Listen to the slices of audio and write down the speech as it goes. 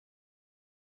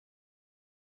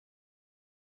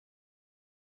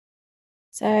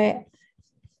So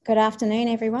good afternoon,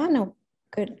 everyone, or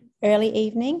good early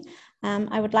evening.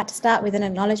 I would like to start with an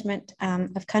acknowledgement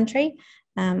of country.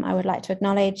 I would like to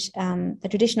acknowledge the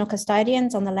traditional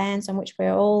custodians on the lands on which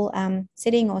we're all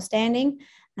sitting or standing.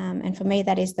 And for me,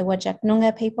 that is the Whadjuk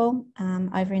Noongar people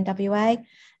over in WA.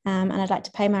 And I'd like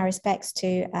to pay my respects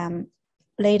to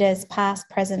leaders past,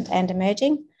 present and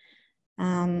emerging.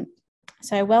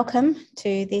 So welcome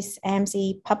to this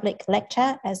AMSI public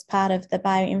lecture as part of the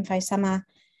BioInfoSummer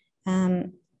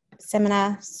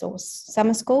seminar or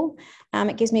summer school.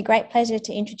 It gives me great pleasure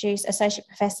to introduce Associate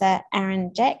Professor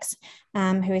Aaron Jex,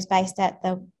 who is based at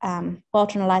the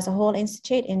Walter and Eliza Hall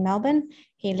Institute in Melbourne.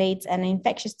 He leads an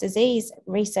infectious disease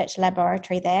research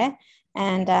laboratory there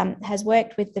and has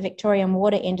worked with the Victorian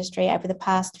water industry over the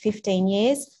past 15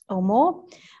 years or more,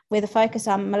 with a focus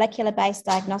on molecular-based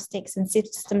diagnostics and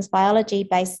systems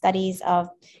biology-based studies of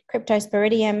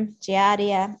Cryptosporidium,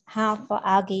 Giardia,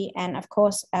 algae, and of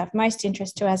course, of most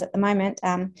interest to us at the moment,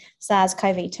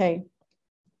 SARS-CoV-2.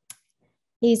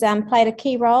 He's played a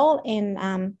key role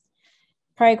in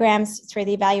programs through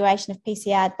the evaluation of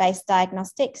PCR-based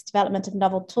diagnostics, development of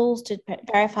novel tools to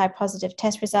verify positive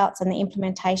test results, and the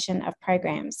implementation of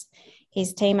programs.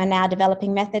 His team are now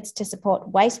developing methods to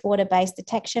support wastewater-based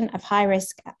detection of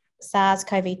high-risk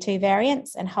SARS-CoV-2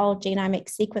 variants and whole genomic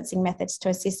sequencing methods to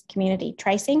assist community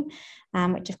tracing,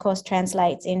 which of course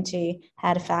translates into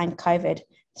how to find COVID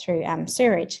through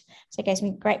sewerage. So it gives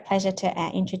me great pleasure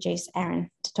to introduce Aaron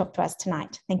to talk to us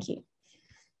tonight. Thank you.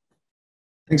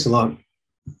 Thanks a lot.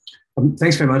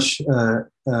 Thanks very much,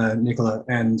 Nicola,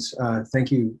 and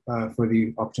thank you for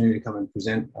the opportunity to come and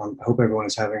present. I hope everyone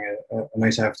is having a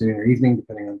nice afternoon or evening,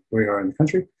 depending on where you are in the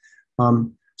country.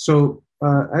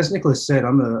 As Nicola said,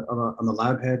 I'm a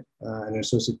lab head and an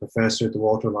associate professor at the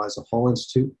Walter and Eliza Hall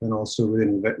Institute, and also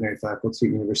within the veterinary faculty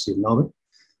at the University of Melbourne.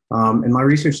 And my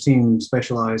research team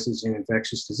specializes in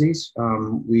infectious disease.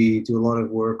 We do a lot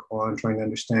of work on trying to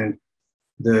understand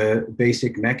the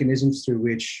basic mechanisms through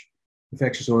which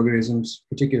infectious organisms,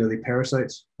 particularly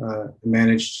parasites,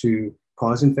 manage to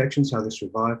cause infections, how they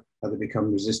survive, how they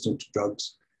become resistant to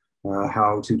drugs,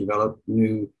 how to develop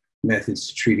new methods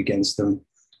to treat against them,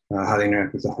 how they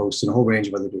interact with the host, and a whole range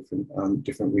of other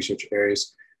different research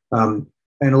areas. And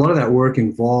a lot of that work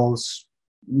involves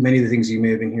many of the things you may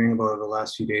have been hearing about over the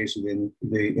last few days within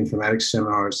the informatics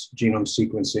seminars, genome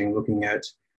sequencing, looking at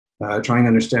trying to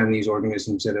understand these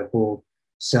organisms at a whole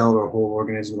cell or whole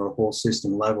organism or whole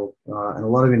system level, and a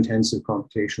lot of intensive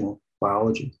computational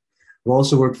biology. I've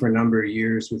also worked for a number of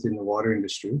years within the water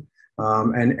industry.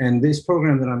 And this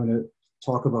program that I'm going to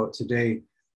talk about today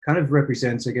kind of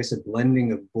represents, I guess, a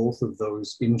blending of both of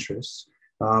those interests.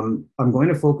 I'm going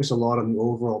to focus a lot on the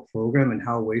overall program and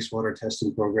how wastewater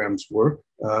testing programs work,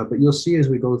 but you'll see as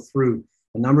we go through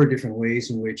a number of different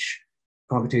ways in which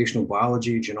computational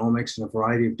biology, genomics, and a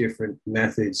variety of different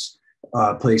methods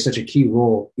play such a key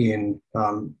role in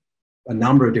a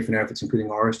number of different efforts,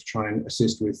 including ours, to try and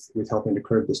assist with helping to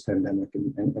curb this pandemic.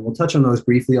 And we'll touch on those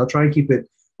briefly. I'll try and keep it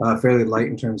fairly light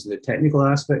in terms of the technical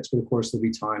aspects, but of course there'll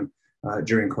be time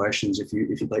during questions if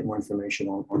you'd like more information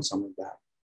on some of that.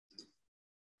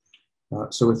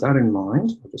 So with that in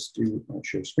mind, I'll just do my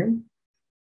share screen.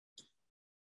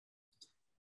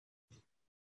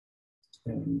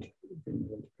 And bring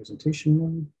the presentation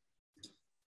one.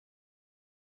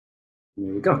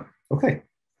 There we go. Okay.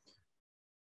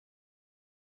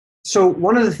 So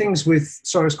one of the things with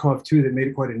SARS-CoV-2 that made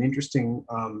it quite an interesting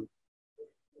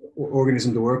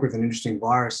organism to work with, an interesting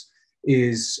virus,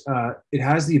 is it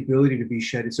has the ability to be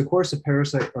shed. It's of course a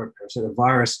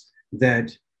virus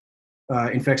that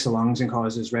infects the lungs and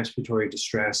causes respiratory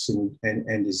distress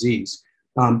and disease.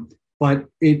 But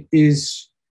it is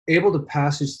able to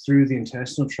passage through the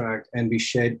intestinal tract and be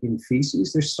shed in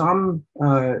feces. There's some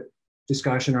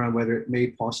discussion around whether it may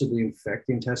possibly infect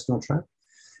the intestinal tract.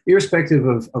 Irrespective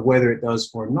of whether it does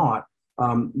or not,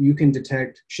 you can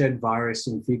detect shed virus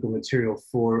in fecal material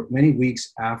for many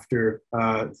weeks after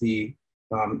the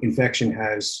infection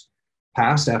has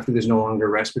passed, after there's no longer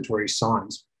respiratory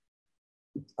signs.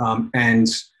 And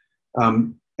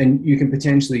you can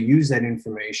potentially use that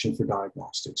information for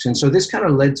diagnostics. And so this kind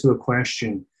of led to a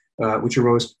question which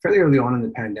arose fairly early on in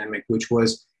the pandemic, which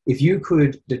was, if you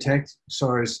could detect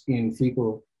SARS in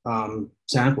fecal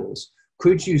samples,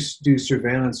 could you do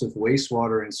surveillance of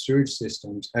wastewater and sewage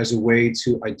systems as a way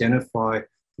to identify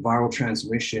viral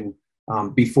transmission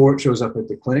before it shows up at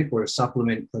the clinic, or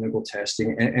supplement clinical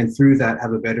testing, and through that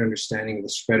have a better understanding of the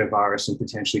spread of virus and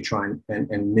potentially try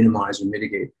and minimize or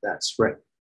mitigate that spread?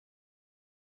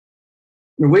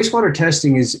 Wastewater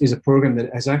testing is a program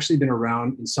that has actually been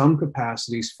around in some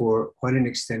capacities for quite an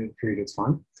extended period of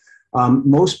time.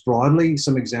 Most broadly,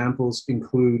 some examples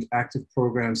include active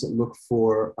programs that look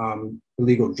for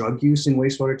illegal drug use in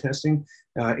wastewater testing.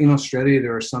 In Australia,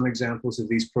 there are some examples of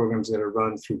these programs that are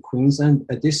run through Queensland.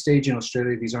 At this stage in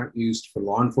Australia, these aren't used for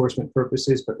law enforcement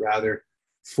purposes, but rather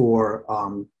for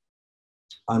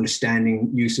understanding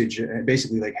usage,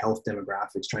 basically like health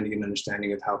demographics, trying to get an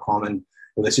understanding of how common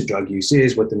illicit drug use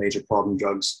is, what the major problem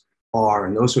drugs are,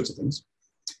 and those sorts of things.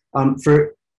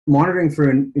 For monitoring for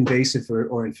invasive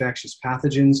or infectious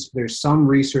pathogens, there's some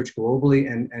research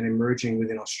globally and emerging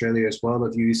within Australia as well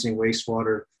of using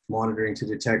wastewater monitoring to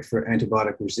detect for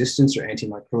antibiotic resistance or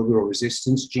antimicrobial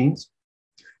resistance genes.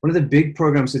 One of the big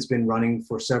programs that's been running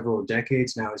for several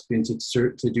decades now has been to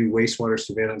do wastewater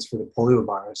surveillance for the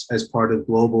poliovirus as part of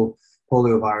global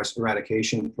poliovirus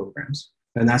eradication programs.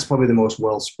 And that's probably the most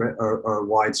well-spread or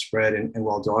widespread and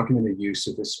well-documented use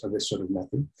of this sort of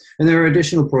method. And there are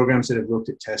additional programs that have looked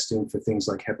at testing for things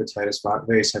like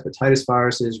various hepatitis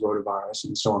viruses, rotavirus,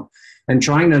 and so on, and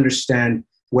trying to understand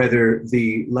whether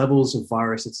the levels of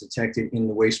virus that's detected in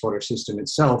the wastewater system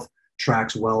itself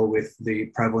tracks well with the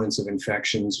prevalence of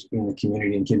infections in the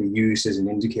community and can be used as an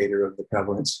indicator of the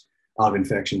prevalence of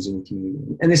infections in the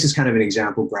community. And this is kind of an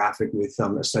example graphic with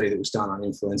a study that was done on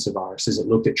influenza viruses. It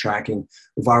looked at tracking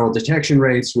viral detection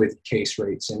rates with case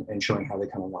rates and showing how they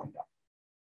kind of lined up.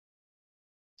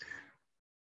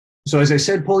 So as I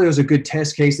said, polio is a good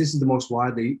test case. This is the most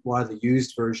widely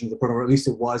used version of the program, or at least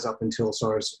it was up until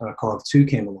SARS-CoV-2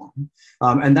 came along.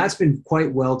 And that's been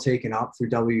quite well taken up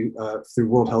through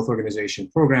World Health Organization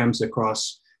programs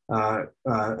across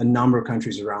a number of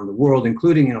countries around the world,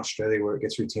 including in Australia, where it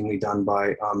gets routinely done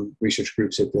by research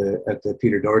groups at the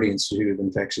Peter Doherty Institute of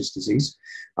Infectious Disease.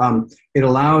 It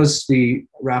allows the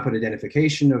rapid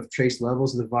identification of trace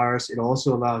levels of the virus. It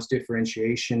also allows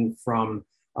differentiation from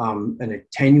an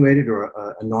attenuated or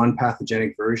a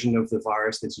non-pathogenic version of the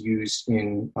virus that's used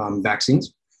in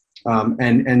vaccines.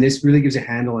 And this really gives a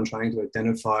handle on trying to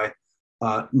identify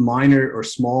minor or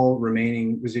small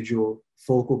remaining residual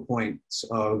focal points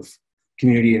of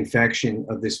community infection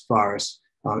of this virus,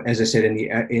 as I said,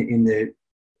 in the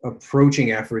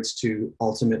approaching efforts to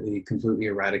ultimately completely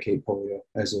eradicate polio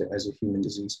as a human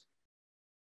disease.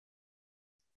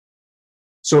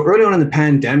 So early on in the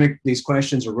pandemic, these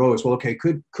questions arose. Well, okay,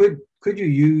 could you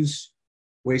use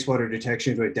wastewater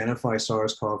detection to identify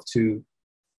SARS-CoV-2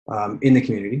 in the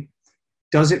community?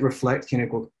 Does it reflect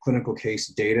clinical case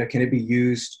data? Can it be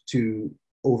used to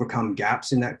overcome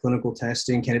gaps in that clinical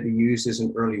testing? Can it be used as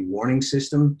an early warning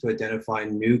system to identify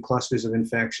new clusters of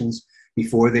infections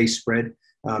before they spread?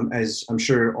 As I'm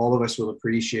sure all of us will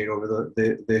appreciate over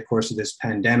the course of this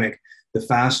pandemic, the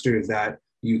faster that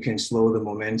you can slow the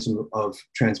momentum of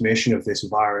transmission of this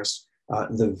virus,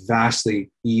 the vastly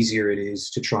easier it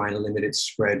is to try and limit its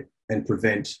spread and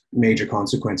prevent major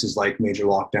consequences like major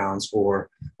lockdowns or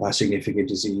significant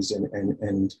disease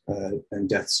and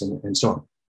deaths and so on.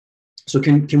 So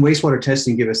can wastewater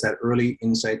testing give us that early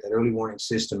insight, that early warning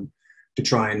system to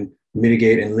try and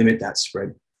mitigate and limit that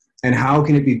spread? And how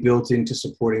can it be built into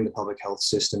supporting the public health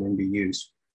system and be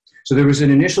used? So there was an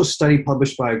initial study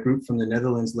published by a group from the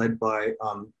Netherlands led by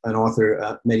an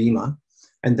author, Medima,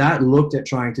 and that looked at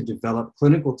trying to develop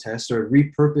clinical tests or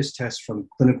repurpose tests from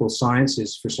clinical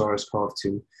sciences for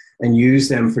SARS-CoV-2 and use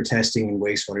them for testing in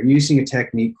wastewater using a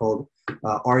technique called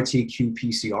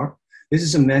RT-qPCR. This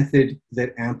is a method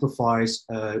that amplifies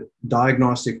a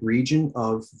diagnostic region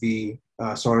of the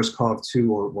SARS-CoV-2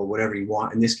 or whatever you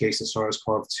want, in this case, the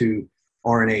SARS-CoV-2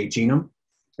 RNA genome,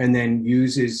 and then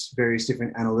uses various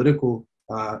different analytical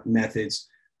methods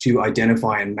to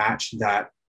identify and match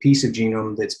that piece of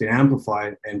genome that's been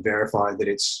amplified and verify that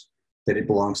it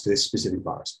belongs to this specific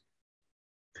virus.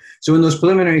 So in those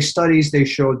preliminary studies, they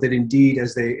showed that indeed,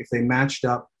 if they matched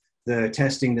up the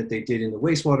testing that they did in the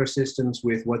wastewater systems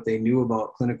with what they knew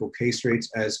about clinical case rates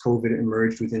as COVID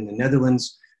emerged within the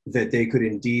Netherlands, that they could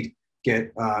indeed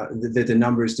get, that the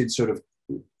numbers did sort of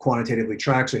quantitatively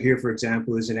track. So here, for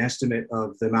example, is an estimate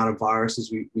of the amount of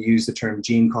viruses. We use the term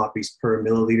gene copies per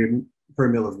milliliter, per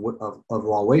mil of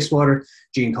raw wastewater,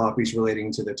 gene copies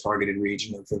relating to the targeted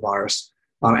region of the virus.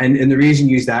 And the reason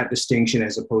you use that distinction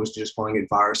as opposed to just calling it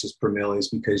viruses per mil is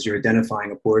because you're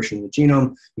identifying a portion of the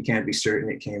genome. You can't be certain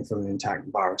it came from an intact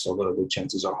virus, although the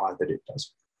chances are high that it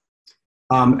does.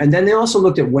 And then they also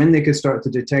looked at when they could start to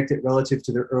detect it relative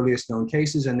to their earliest known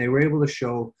cases, and they were able to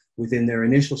show within their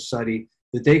initial study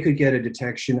that they could get a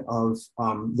detection of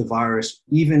the virus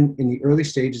even in the early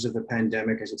stages of the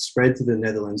pandemic as it spread to the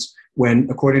Netherlands, when,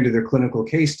 according to their clinical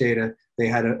case data, they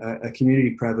had a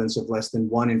community prevalence of less than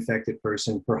 1 infected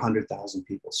person per 100,000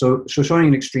 people. So showing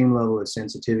an extreme level of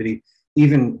sensitivity,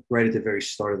 even right at the very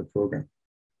start of the program.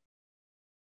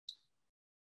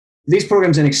 These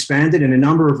programs then expanded, and a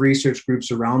number of research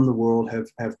groups around the world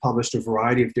have published a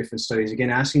variety of different studies,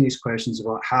 again, asking these questions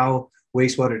about how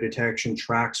wastewater detection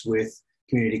tracks with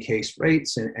community case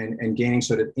rates and gaining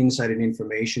sort of insight and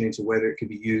information into whether it could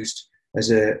be used as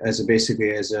a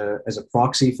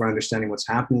proxy for understanding what's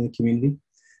happening in the community.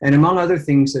 And among other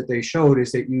things that they showed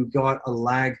is that you got a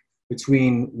lag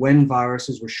between when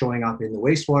viruses were showing up in the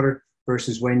wastewater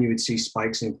versus when you would see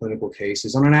spikes in clinical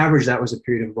cases. And on average, that was a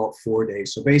period of about 4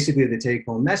 days. So basically the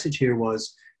take-home message here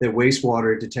was that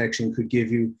wastewater detection could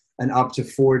give you an up to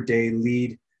 4-day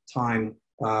lead time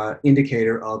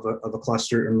indicator of a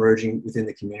cluster emerging within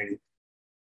the community.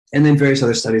 And then various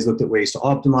other studies looked at ways to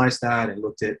optimize that and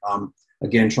looked at,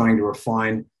 again, trying to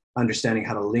refine understanding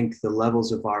how to link the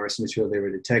levels of virus material they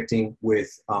were detecting with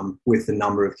the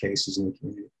number of cases in the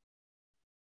community.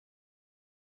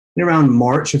 In around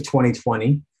March of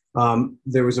 2020,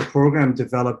 there was a program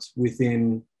developed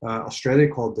within Australia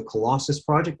called the Colossus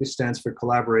Project. This stands for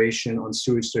Collaboration on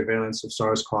Sewage Surveillance of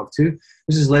SARS-CoV-2.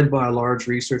 This is led by a large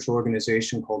research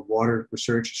organization called Water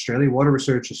Research Australia. Water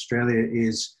Research Australia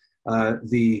is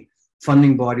the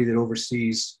funding body that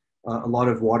oversees a lot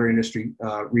of water industry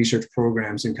research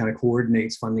programs and kind of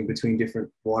coordinates funding between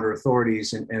different water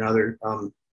authorities and other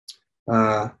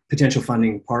potential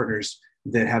funding partners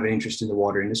that have an interest in the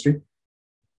water industry.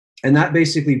 And that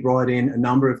basically brought in a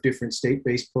number of different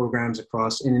state-based programs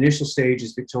across, in initial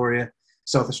stages, Victoria,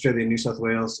 South Australia, New South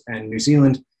Wales, and New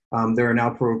Zealand. There are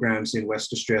now programs in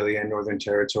West Australia and Northern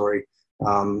Territory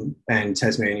and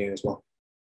Tasmania as well.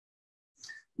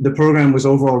 The program was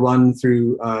overall run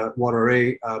through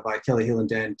WATER by Kelly Hill and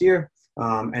Dan Deere.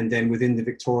 And then within the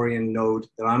Victorian node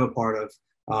that I'm a part of,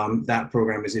 that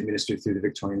program is administered through the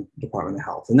Victorian Department of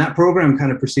Health. And that program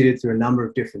kind of proceeded through a number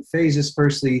of different phases.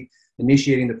 Firstly,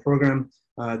 initiating the program,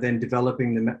 then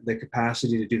developing the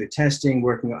capacity to do the testing,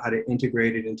 working out how to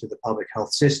integrate it into the public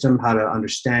health system, how to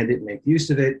understand it, make use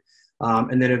of it,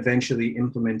 and then eventually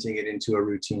implementing it into a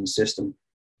routine system.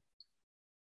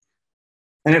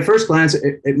 And at first glance,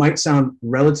 it might sound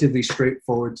relatively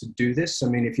straightforward to do this. I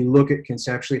mean, if you look at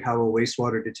conceptually how a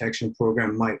wastewater detection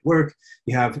program might work,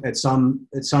 you have at some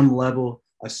level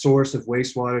a source of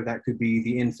wastewater that could be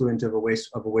the influent of a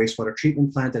wastewater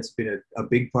treatment plant. That's been a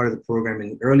big part of the program in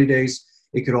the early days.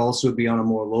 It could also be on a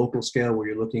more local scale where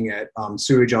you're looking at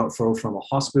sewage outflow from a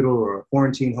hospital or a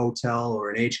quarantine hotel or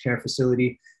an aged care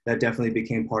facility. That definitely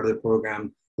became part of the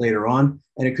program later on.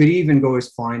 And it could even go as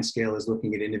fine scale as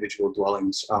looking at individual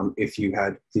dwellings if you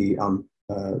had the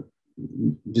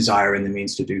desire and the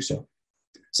means to do so.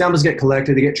 Samples get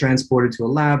collected, they get transported to a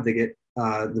lab, they get,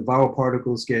 the viral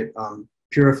particles get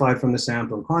purified from the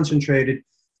sample and concentrated,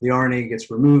 the RNA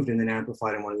gets removed and then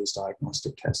amplified in one of these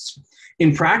diagnostic tests.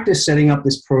 In practice, setting up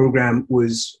this program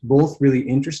was both really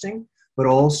interesting, but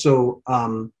also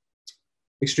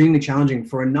extremely challenging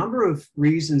for a number of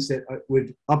reasons that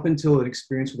would, up until an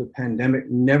experience with a pandemic,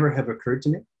 never have occurred to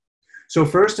me. So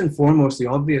first and foremost, the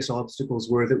obvious obstacles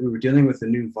were that we were dealing with a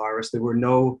new virus. There were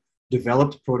no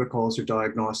developed protocols or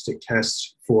diagnostic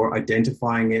tests for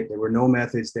identifying it. There were no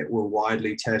methods that were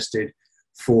widely tested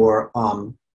for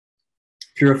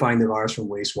purifying the virus from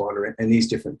wastewater and these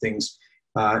different things.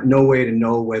 No way to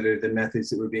know whether the methods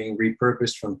that were being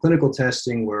repurposed from clinical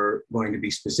testing were going to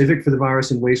be specific for the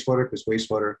virus in wastewater, because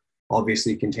wastewater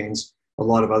obviously contains a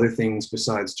lot of other things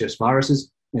besides just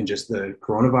viruses and just the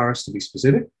coronavirus, to be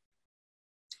specific.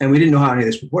 And we didn't know how any of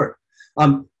this would work.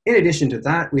 In addition to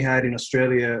that, we had in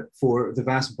Australia, for the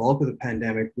vast bulk of the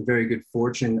pandemic, the very good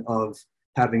fortune of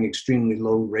having extremely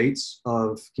low rates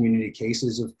of community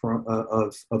cases of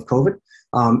COVID,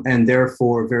 and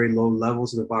therefore very low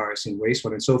levels of the virus in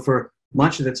wastewater. And so for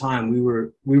much of the time, we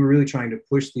were really trying to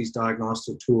push these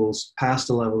diagnostic tools past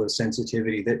a level of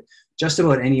sensitivity that just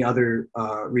about any other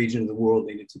region of the world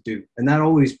needed to do. And that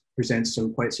always presents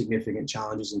some quite significant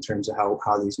challenges in terms of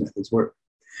how these methods work.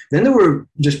 Then there were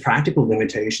just practical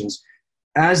limitations.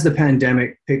 As the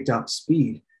pandemic picked up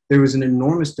speed, there was an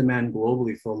enormous demand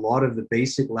globally for a lot of the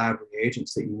basic lab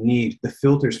reagents that you need. The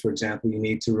filters, for example, you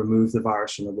need to remove the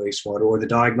virus from the wastewater, or the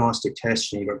diagnostic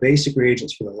tests you need, or basic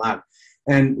reagents for the lab.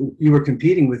 And you were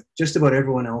competing with just about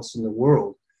everyone else in the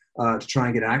world to try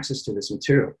and get access to this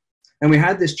material. And we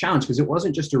had this challenge because it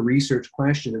wasn't just a research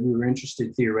question that we were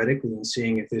interested theoretically in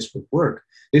seeing if this would work.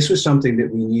 This was something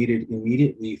that we needed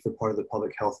immediately for part of the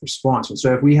public health response. And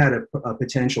so if we had a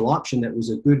potential option that was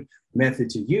a good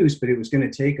method to use, but it was going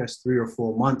to take us 3 or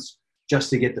 4 months just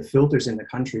to get the filters in the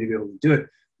country to be able to do it,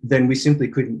 then we simply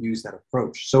couldn't use that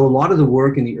approach. So a lot of the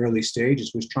work in the early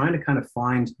stages was trying to kind of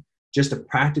find just a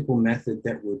practical method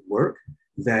that would work,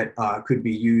 that could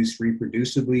be used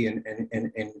reproducibly and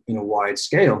in a wide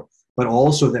scale, but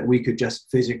also that we could just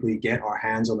physically get our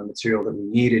hands on the material that we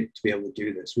needed to be able to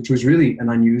do this, which was really an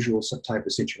unusual type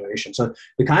of situation. So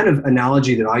the kind of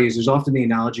analogy that I use, there's often the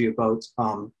analogy about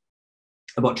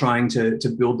trying to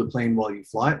build the plane while you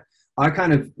fly it. I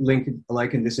kind of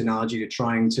liken this analogy to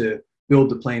trying to build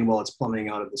the plane while it's plummeting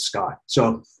out of the sky.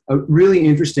 So a really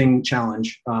interesting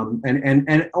challenge,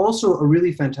 and also a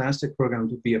really fantastic program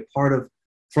to be a part of,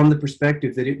 from the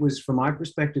perspective that it was, from my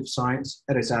perspective, science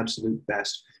at its absolute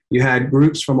best. You had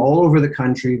groups from all over the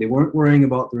country. They weren't worrying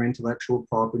about their intellectual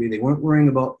property. They weren't worrying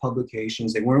about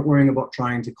publications. They weren't worrying about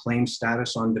trying to claim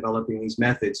status on developing these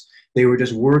methods. They were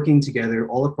just working together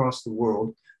all across the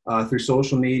world through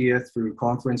social media, through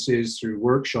conferences, through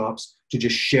workshops, to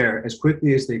just share as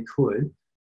quickly as they could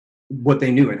what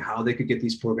they knew and how they could get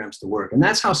these programs to work. And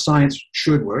that's how science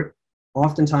should work.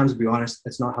 Oftentimes, to be honest,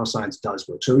 that's not how science does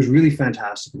work. So it was really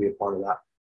fantastic to be a part of that.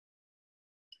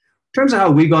 In terms of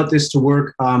how we got this to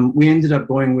work, we ended up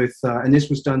going with, and this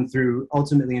was done through,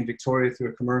 ultimately in Victoria, through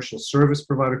a commercial service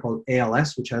provider called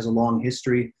ALS, which has a long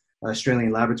history,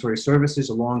 Australian Laboratory Services,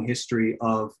 a long history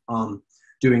of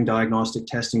doing diagnostic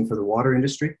testing for the water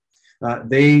industry.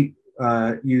 They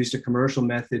used a commercial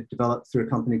method developed through a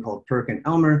company called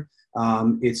Perkin-Elmer.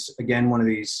 It's, again, one of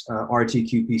these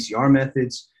RT-qPCR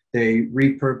methods. They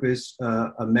repurposed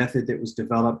a method that was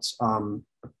developed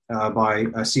by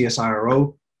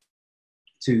CSIRO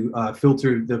to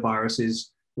filter the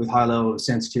viruses with high level of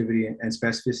sensitivity and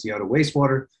specificity out of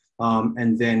wastewater,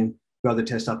 and then got the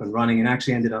test up and running, and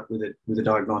actually ended up with a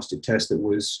diagnostic test that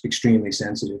was extremely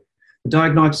sensitive. The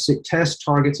diagnostic test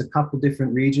targets a couple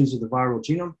different regions of the viral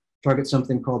genome, targets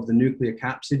something called the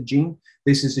nucleocapsid gene.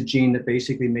 This is a gene that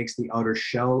basically makes the outer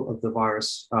shell of the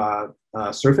virus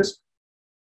surface,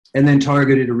 and then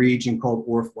targeted a region called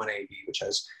ORF1AB, which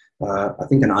has I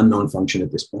think an unknown function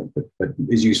at this point, but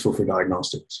is useful for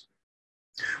diagnostics.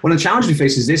 One of the challenges we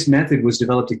face is this method was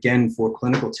developed again for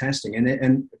clinical testing,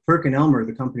 and Perkin-Elmer,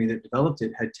 the company that developed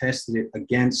it, had tested it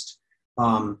against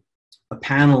a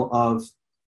panel of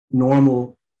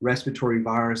normal respiratory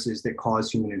viruses that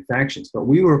cause human infections. But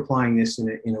we were applying this in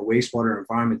a wastewater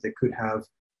environment that could have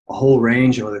a whole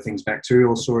range of other things,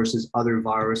 bacterial sources, other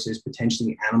viruses,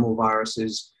 potentially animal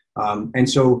viruses. And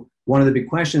so one of the big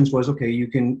questions was, okay, you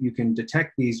can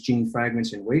detect these gene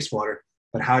fragments in wastewater,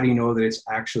 but how do you know that it's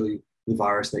actually the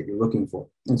virus that you're looking for?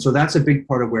 And so that's a big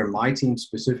part of where my team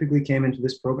specifically came into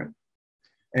this program.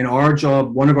 And our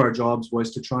job, one of our jobs,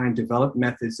 was to try and develop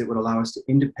methods that would allow us to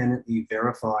independently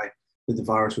verify that the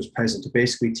virus was present, to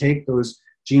basically take those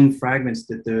gene fragments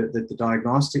that the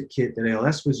diagnostic kit that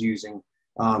ALS was using,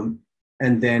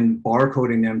 and then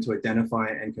barcoding them to identify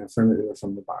and confirm that they were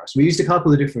from the virus. We used a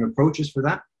couple of different approaches for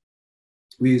that.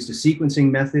 We used a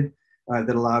sequencing method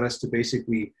that allowed us to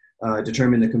basically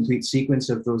determine the complete sequence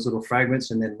of those little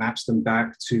fragments and then match them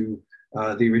back to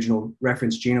the original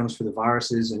reference genomes for the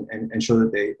viruses and show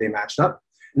that they matched up.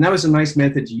 And that was a nice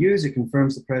method to use. It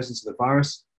confirms the presence of the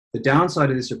virus. The downside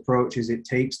of this approach is it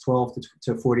takes 12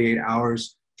 to 48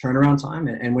 hours turnaround time.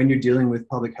 And when you're dealing with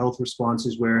public health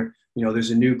responses where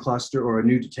there's a new cluster or a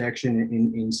new detection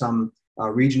in some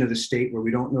region of the state where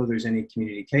we don't know there's any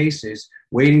community cases,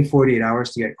 waiting 48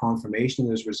 hours to get confirmation of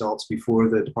those results before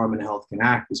the Department of Health can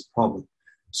act is a problem.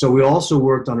 So we also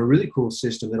worked on a really cool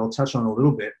system that I'll touch on a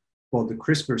little bit called the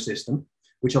CRISPR system,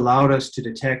 which allowed us to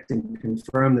detect and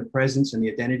confirm the presence and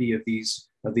the identity of these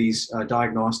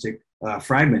diagnostic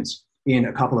fragments in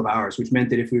a couple of hours, which meant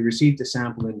that if we received a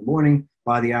sample in the morning,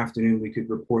 by the afternoon, we could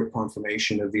report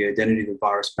confirmation of the identity of the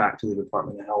virus back to the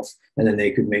Department of Health, and then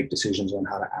they could make decisions on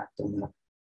how to act on that.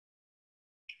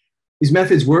 These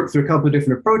methods work through a couple of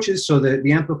different approaches. So the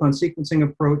amplicon sequencing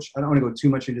approach, I don't want to go too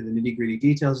much into the nitty-gritty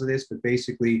details of this, but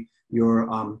basically you're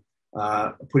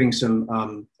putting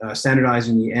some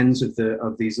standardizing the ends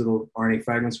of these little RNA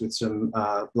fragments with some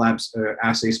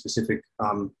assay-specific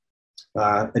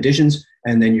additions,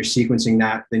 and then you're sequencing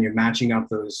that. Then you're matching up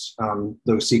those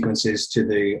sequences to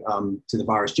the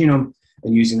virus genome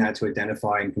and using that to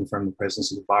identify and confirm the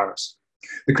presence of the virus.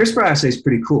 The CRISPR assay is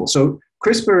pretty cool. So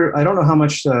CRISPR, I don't know how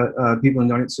much people in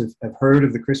the audience have heard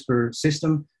of the CRISPR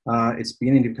system. It's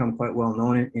beginning to become quite well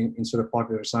known in sort of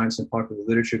popular science and popular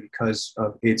literature because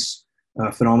of its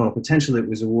phenomenal potential. It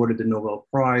was awarded the Nobel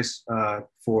Prize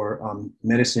for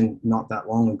medicine not that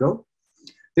long ago.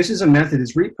 This is a method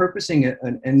that's repurposing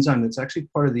an enzyme that's actually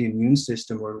part of the immune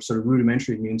system, or sort of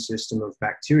rudimentary immune system of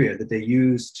bacteria that they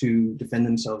use to defend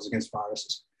themselves against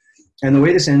viruses. And the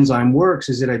way this enzyme works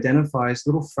is it identifies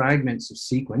little fragments of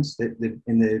sequence that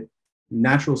in the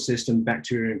natural system,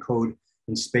 bacteria encode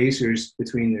in spacers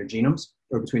between their genomes,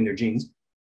 or between their genes.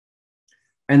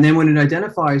 And then when it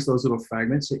identifies those little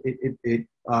fragments, it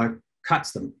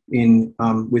cuts them in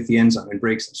with the enzyme and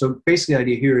breaks them. So basically the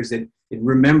idea here is that it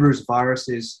remembers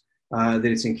viruses that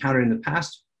it's encountered in the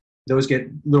past. Those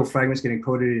little fragments get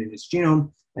encoded in its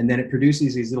genome, and then it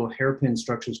produces these little hairpin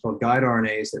structures called guide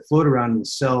RNAs that float around in the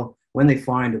cell. When they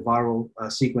find a viral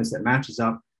sequence that matches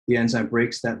up, the enzyme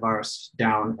breaks that virus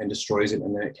down and destroys it,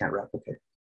 and then it can't replicate.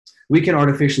 We can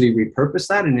artificially repurpose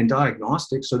that, and in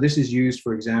diagnostics, so this is used,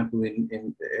 for example,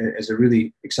 as a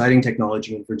really exciting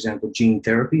technology in, for example, gene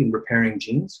therapy and repairing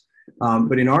genes.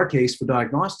 But in our case, for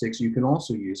diagnostics, you can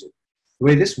also use it. The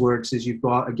way this works is you've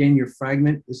got, again, your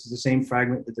fragment. This is the same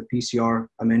fragment that the PCR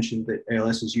I mentioned that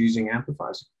ALS is using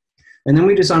amplifies. And then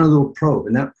we design a little probe,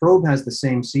 and that probe has the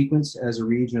same sequence as a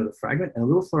region of the fragment and a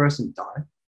little fluorescent dye.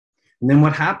 And then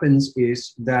what happens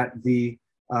is that the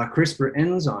CRISPR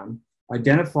enzyme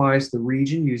identifies the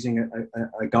region using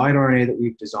a guide RNA that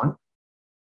we've designed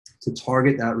to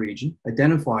target that region,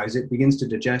 identifies it, begins to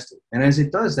digest it. And as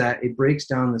it does that, it breaks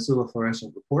down this little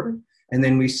fluorescent reporter, and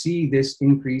then we see this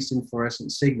increase in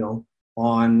fluorescent signal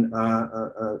on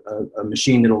a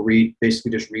machine that'll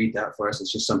basically just read that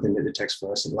fluorescence, just something that detects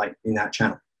fluorescent light in that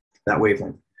channel, that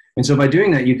wavelength. And so by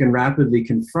doing that, you can rapidly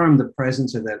confirm the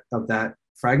presence of that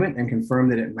fragment and confirm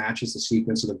that it matches the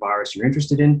sequence of the virus you're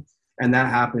interested in. And that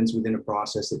happens within a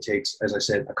process that takes, as I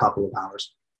said, a couple of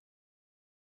hours.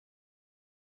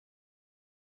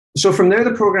 So from there,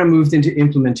 the program moved into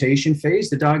implementation phase.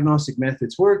 The diagnostic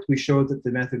methods worked. We showed that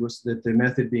the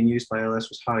method being used by ALS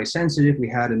was highly sensitive. We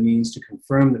had a means to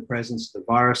confirm the presence of the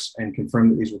virus and confirm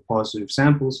that these were positive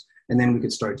samples, and then we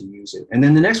could start to use it. And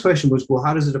then the next question was, well,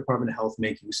 how does the Department of Health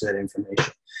make use of that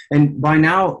information? And by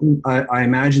now, I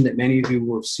imagine that many of you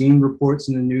will have seen reports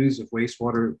in the news of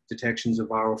wastewater detections of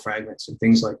viral fragments and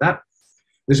things like that.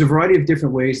 There's a variety of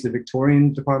different ways the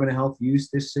Victorian Department of Health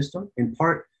used this system. In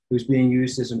part, it was being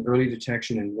used as an early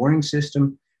detection and warning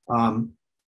system.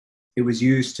 It was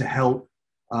used to help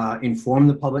inform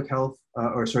the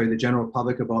the general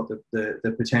public about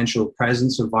the potential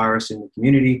presence of virus in the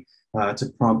community, to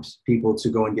prompt people to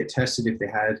go and get tested if they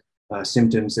had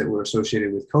symptoms that were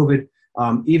associated with COVID.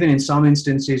 Even in some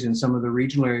instances, in some of the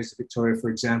regional areas of Victoria, for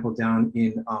example, down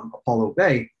in Apollo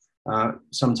Bay,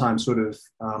 sometimes sort of,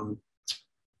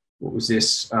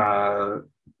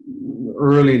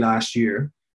 early last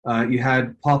year, you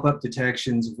had pop-up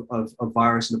detections of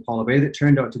virus in Apollo Bay that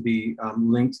turned out to be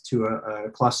linked to a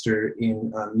cluster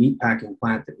in a meatpacking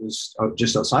plant that was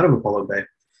just outside of Apollo Bay.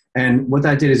 And what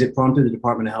that did is it prompted the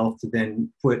Department of Health to then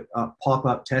put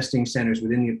pop-up testing centers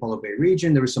within the Apollo Bay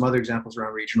region. There were some other examples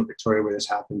around regional Victoria where this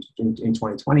happened in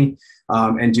 2020,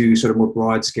 and do sort of more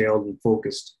broad-scale and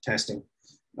focused testing.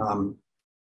 And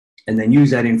then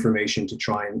use that information to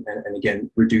try and again,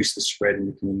 reduce the spread in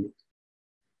the community.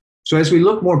 So as we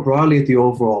look more broadly at the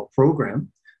overall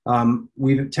program,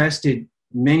 we've tested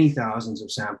many thousands of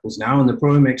samples now, and the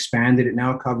program expanded. It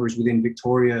now covers within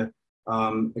Victoria,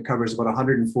 it covers about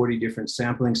 140 different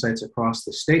sampling sites across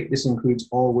the state. This includes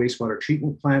all wastewater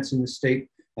treatment plants in the state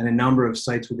and a number of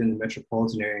sites within the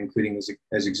metropolitan area, including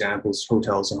as examples,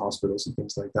 hotels and hospitals and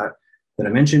things like that I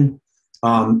mentioned.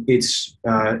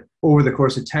 Over the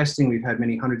course of testing, we've had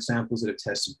many hundred samples that have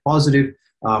tested positive.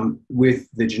 With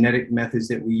the genetic methods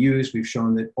that we use, we've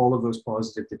shown that all of those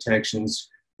positive detections,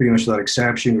 pretty much without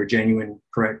exception, were genuine,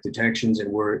 correct detections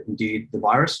and were indeed the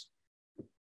virus.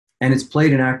 And it's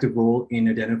played an active role in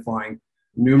identifying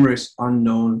numerous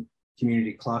unknown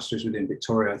community clusters within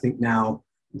Victoria. I think now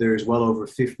there's well over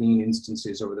 15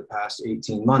 instances over the past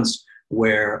 18 months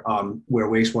where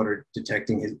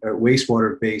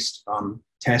wastewater-based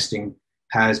testing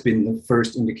has been the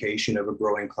first indication of a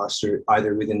growing cluster,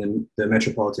 either within the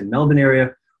metropolitan Melbourne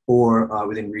area or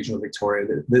within regional Victoria,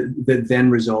 that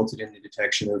then resulted in the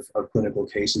detection of clinical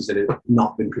cases that had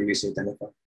not been previously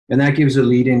identified. And that gives a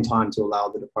lead-in time to allow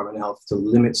the Department of Health to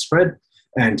limit spread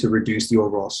and to reduce the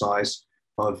overall size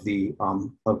of the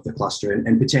cluster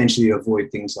and potentially avoid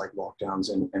things like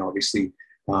lockdowns and obviously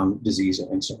disease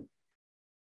and so on.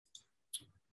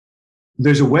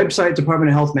 There's a website Department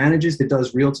of Health manages that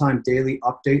does real-time daily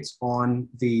updates on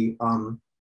the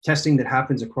testing that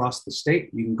happens across the state.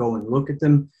 You can go and look at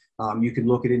them. You can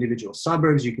look at individual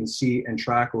suburbs. You can see and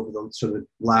track over the sort of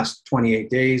last 28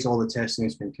 days all the testing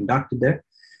that's been conducted there.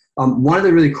 One of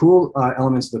the really cool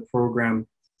elements of the program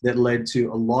that led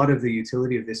to a lot of the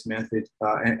utility of this method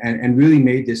and really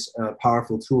made this a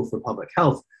powerful tool for public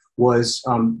health was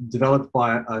developed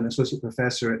by an associate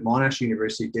professor at Monash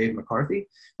University, Dave McCarthy.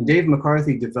 And Dave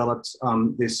McCarthy developed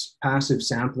this passive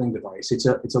sampling device. It's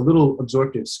a little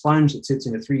absorptive sponge that sits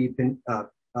in a 3D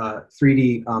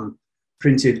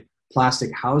printed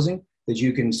plastic housing that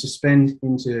you can suspend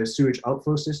into sewage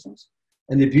outflow systems.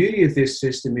 And the beauty of this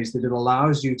system is that it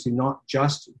allows you to not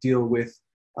just deal with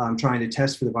trying to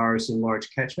test for the virus in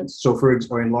large catchments,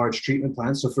 or in large treatment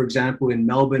plants. So for example, in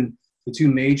Melbourne, the two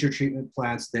major treatment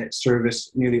plants that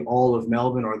service nearly all of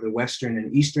Melbourne are the Western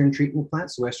and Eastern treatment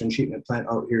plants. The Western treatment plant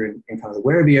out here in kind of the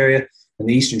Werribee area, and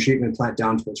the Eastern treatment plant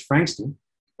down towards Frankston.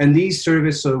 And these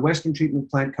service, so the Western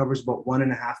treatment plant covers about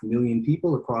 1.5 million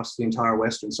people across the entire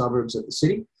western suburbs of the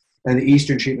city. And the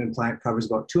Eastern treatment plant covers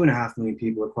about 2.5 million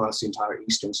people across the entire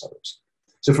eastern suburbs.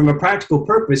 So from a practical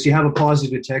purpose, you have a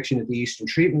positive detection at the Eastern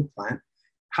treatment plant.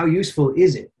 How useful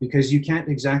is it? Because you can't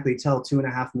exactly tell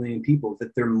 2.5 million people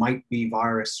that there might be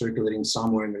virus circulating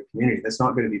somewhere in their community. That's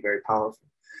not going to be very powerful.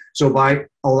 So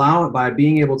by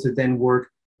being able to then work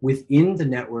within the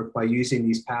network by using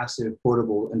these passive,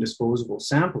 portable, and disposable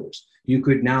samplers, you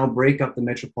could now break up the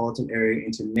metropolitan area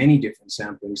into many different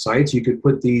sampling sites. You could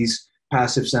put these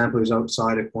passive samplers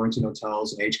outside of quarantine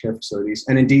hotels and aged care facilities,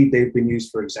 and indeed they've been used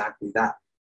for exactly that.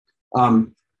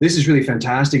 This is really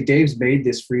fantastic. Dave's made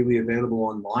this freely available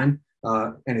online,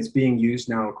 and it's being used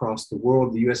now across the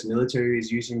world. The US military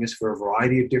is using this for a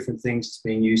variety of different things. It's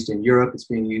being used in Europe, it's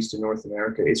being used in North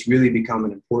America. It's really become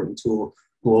an important tool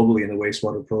globally in the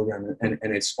wastewater program, and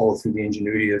it's all through the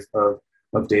ingenuity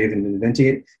of Dave in inventing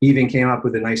it. He even came up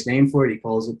with a nice name for it. He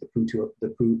calls it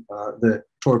the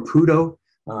Torpedo,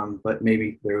 but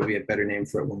maybe there will be a better name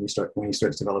for it when he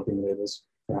starts developing labels,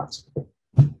 perhaps.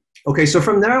 Okay, so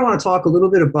from there I want to talk a little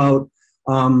bit about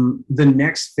the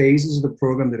next phases of the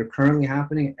program that are currently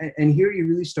happening. And here you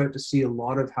really start to see a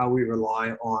lot of how we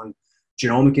rely on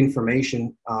genomic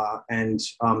information and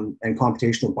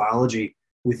computational biology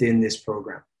within this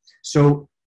program. So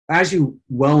as you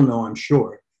well know, I'm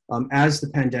sure, as the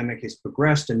pandemic has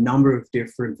progressed, a number of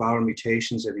different viral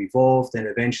mutations have evolved and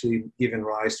eventually given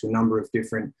rise to a number of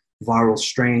different viral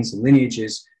strains and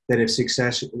lineages that have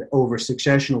over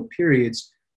successional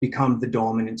periods become the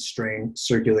dominant strain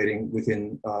circulating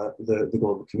within the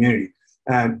global community.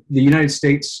 The United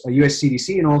States, US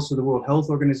CDC, and also the World Health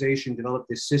Organization developed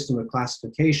this system of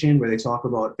classification where they talk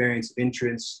about variants of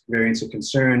interest, variants of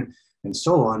concern, and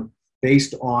so on,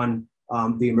 based on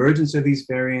the emergence of these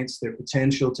variants, their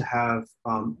potential to have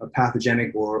a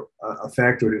pathogenic or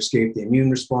effect or to escape the immune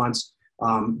response,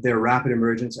 their rapid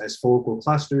emergence as focal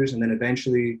clusters, and then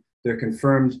eventually their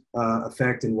confirmed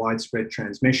effect and widespread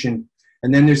transmission.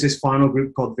 And then there's this final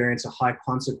group called variants of high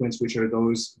consequence, which are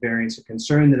those variants of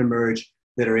concern that emerge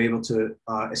that are able to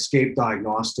escape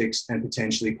diagnostics and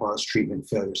potentially cause treatment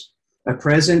failures. At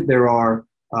present, there are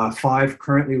 5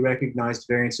 currently recognized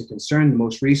variants of concern. The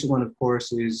most recent one, of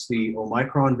course, is the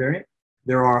Omicron variant.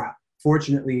 There are,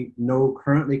 fortunately, no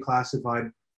currently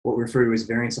classified, what we refer to as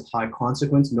variants of high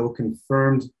consequence, no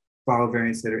confirmed viral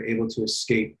variants that are able to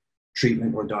escape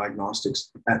treatment or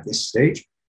diagnostics at this stage.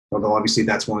 Although obviously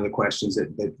that's one of the questions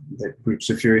that groups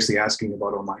are furiously asking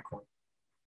about Omicron.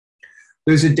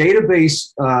 There's a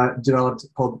database developed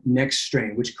called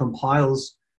NextStrain, which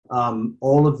compiles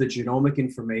all of the genomic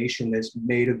information that's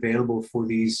made available for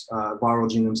these viral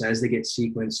genomes as they get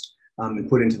sequenced and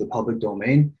put into the public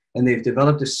domain. And they've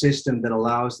developed a system that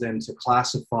allows them to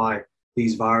classify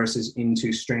these viruses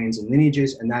into strains and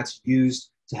lineages, and that's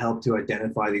used to help to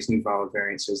identify these new viral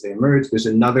variants as they emerge. There's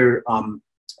another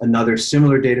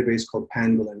similar database called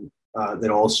Pangolin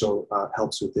that also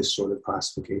helps with this sort of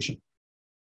classification.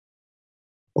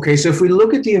 Okay, so if we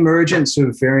look at the emergence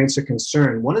of variants of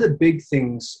concern, one of the big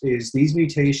things is these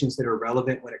mutations that are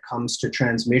relevant when it comes to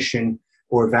transmission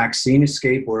or vaccine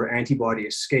escape or antibody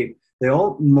escape. They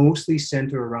all mostly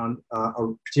center around a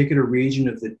particular region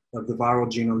of the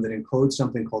viral genome that encodes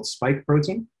something called spike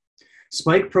protein.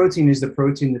 Spike protein is the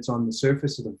protein that's on the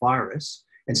surface of the virus.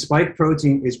 And spike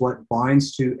protein is what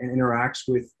binds to and interacts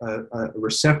with a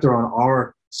receptor on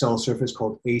our cell surface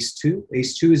called ACE2.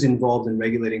 ACE2 is involved in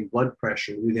regulating blood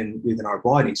pressure within our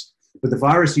bodies. But the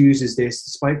virus uses this.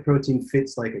 The spike protein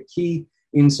fits like a key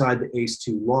inside the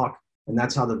ACE2 lock, and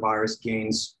that's how the virus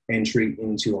gains entry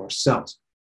into our cells.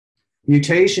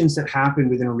 Mutations that happen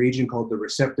within a region called the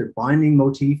receptor binding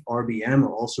motif, RBM,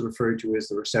 are also referred to as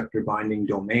the receptor binding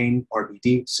domain,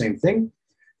 RBD, same thing.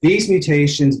 These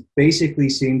mutations basically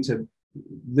seem to,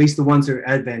 at least the ones that are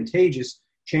advantageous,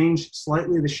 change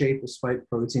slightly the shape of spike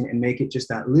protein and make it just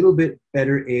that little bit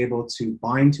better able to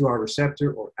bind to our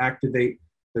receptor or activate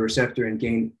the receptor and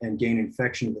gain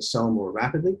infection of the cell more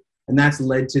rapidly. And that's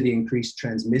led to the increased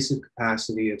transmissive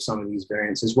capacity of some of these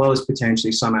variants, as well as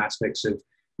potentially some aspects of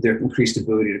their increased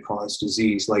ability to cause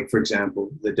disease, like, for example,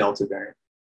 the Delta variant.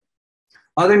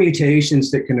 Other mutations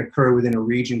that can occur within a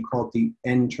region called the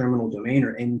N-terminal domain,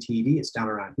 or NTD, it's down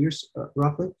around here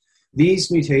roughly,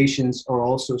 These mutations are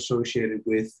also associated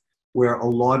with where a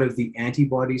lot of the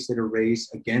antibodies that are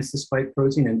raised against the spike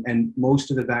protein, and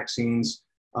most of the vaccines,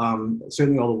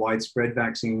 certainly all the widespread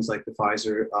vaccines like the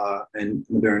Pfizer and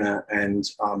Moderna and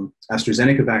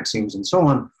AstraZeneca vaccines and so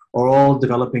on, are all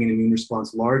developing an immune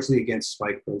response largely against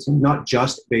spike protein, not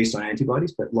just based on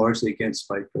antibodies, but largely against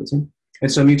spike protein. And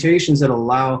so mutations that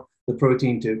allow the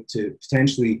protein to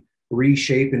potentially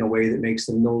reshape in a way that makes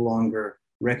them no longer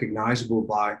recognizable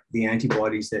by the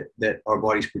antibodies that our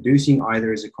body's producing,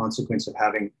 either as a consequence of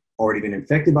having already been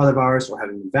infected by the virus or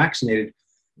having been vaccinated,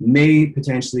 may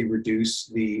potentially reduce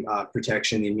the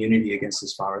protection, the immunity against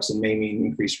this virus, and may mean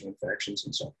increased reinfections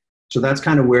and so on. So that's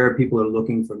kind of where people are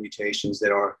looking for mutations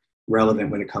that are relevant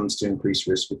when it comes to increased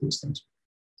risk with these things.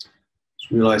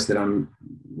 Just realize that I'm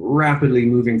rapidly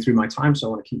moving through my time, so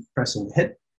I want to keep pressing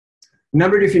ahead. A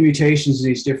number of different mutations of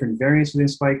these different variants within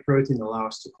spike protein allow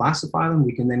us to classify them.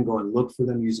 We can then go and look for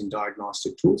them using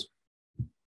diagnostic tools.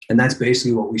 And that's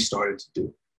basically what we started to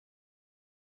do.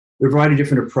 There are a variety of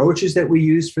different approaches that we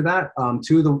use for that.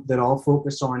 Two that I'll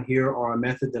focus on here are a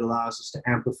method that allows us to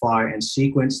amplify and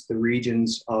sequence the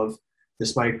regions of the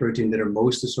spike protein that are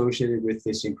most associated with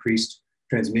this increased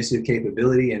transmissive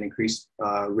capability and increased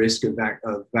risk of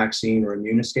vaccine or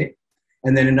immune escape.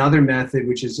 And then another method,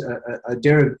 which is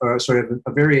sort of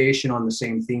a variation on the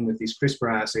same theme with these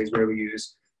CRISPR assays, where we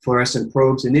use fluorescent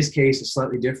probes. In this case, a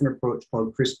slightly different approach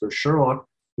called CRISPR-Sherlock,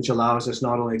 which allows us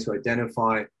not only to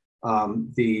identify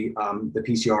the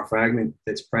PCR fragment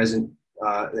that's present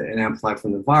and amplified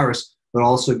from the virus, but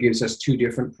also gives us two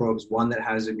different probes, one that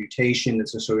has a mutation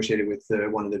that's associated with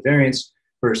one of the variants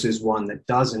versus one that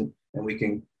doesn't, and we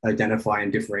can identify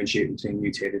and differentiate between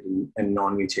mutated and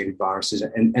non-mutated viruses,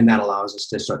 and that allows us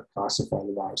to start classifying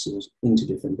the viruses into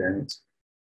different variants.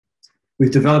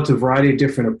 We've developed a variety of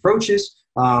different approaches.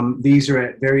 These are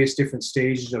at various different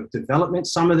stages of development.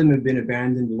 Some of them have been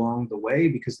abandoned along the way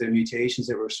because they're mutations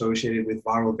that were associated with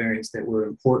viral variants that were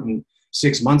important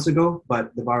 6 months ago,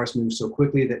 but the virus moves so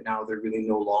quickly that now they're really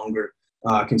no longer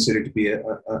considered to be a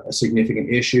significant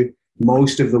issue.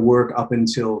 Most of the work up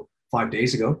until 5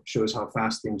 days ago shows how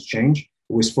fast things change.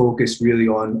 It was focused really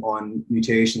on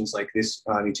mutations like this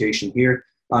mutation here.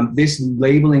 This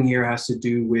labeling here has to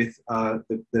do with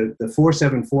the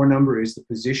 474 number is the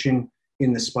position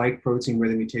in the spike protein where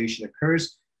the mutation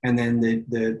occurs, and then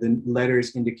the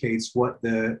letters indicates what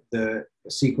the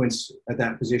sequence at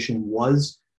that position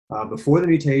was before the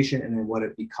mutation, and then what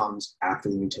it becomes after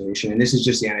the mutation. And this is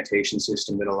just the annotation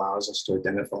system that allows us to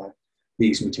identify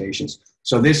these mutations.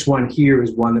 So this one here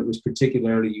is one that was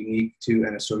particularly unique to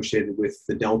and associated with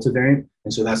the Delta variant.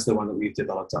 And so that's the one that we've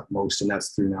developed up most, and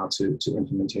that's through now to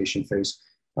implementation phase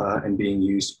and being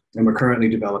used. And we're currently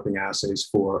developing assays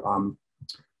for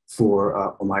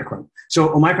Omicron.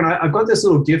 So Omicron, I've got this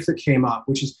little GIF that came up,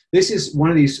 this is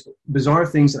one of these bizarre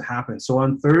things that happened. So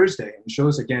on Thursday, and it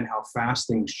shows again how fast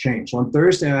things change. So on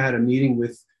Thursday, I had a meeting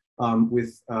with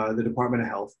the Department of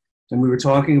Health, and we were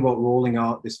talking about rolling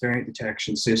out this variant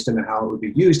detection system and how it would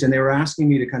be used. And they were asking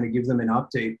me to kind of give them an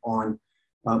update on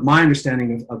my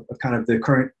understanding of kind of the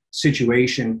current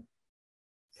situation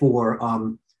for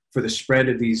the spread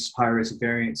of these high-risk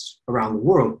variants around the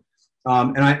world.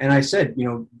 And I said,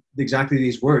 exactly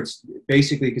these words,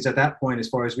 basically, because at that point, as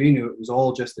far as we knew, it was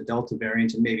all just the Delta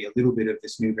variant and maybe a little bit of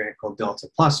this new variant called Delta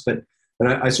Plus. But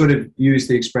I sort of used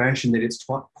the expression that it's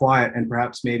quiet and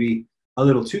perhaps maybe a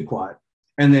little too quiet.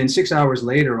 And then 6 hours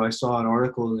later, I saw an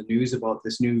article in the news about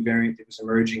this new variant that was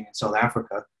emerging in South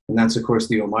Africa. And that's, of course,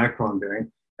 the Omicron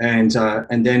variant. And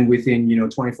then within,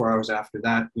 24 hours after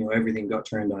that, everything got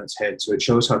turned on its head. So it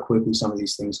shows how quickly some of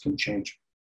these things can change.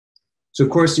 So, of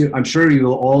course, I'm sure you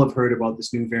will all have heard about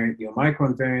this new variant, the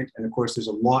Omicron variant. And, of course, there's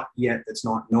a lot yet that's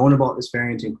not known about this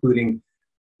variant, including,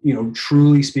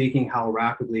 truly speaking, how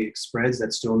rapidly it spreads.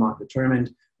 That's still not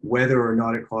determined. Whether or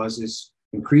not it causes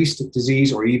increased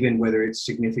disease or even whether it's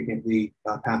significantly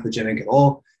pathogenic at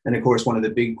all. And, of course, one of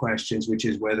the big questions, which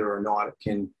is whether or not it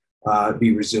can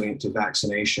be resilient to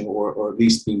vaccination or at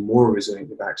least be more resilient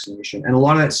to vaccination. And a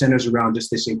lot of that centers around just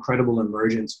this incredible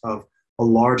emergence of a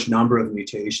large number of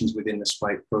mutations within the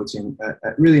spike protein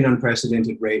at really an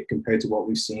unprecedented rate compared to what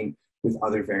we've seen with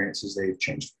other variants as they've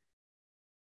changed.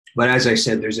 But as I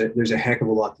said, there's a heck of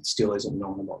a lot that still isn't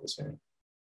known about this variant.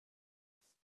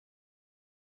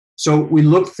 So we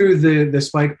looked through the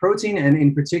spike protein and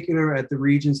in particular at the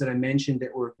regions that I mentioned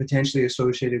that were potentially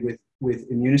associated with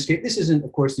immune escape. This isn't,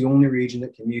 of course, the only region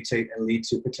that can mutate and lead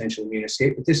to potential immune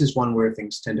escape, but this is one where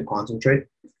things tend to concentrate.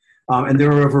 And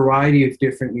there are a variety of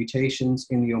different mutations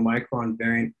in the Omicron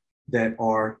variant that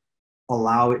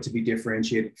allow it to be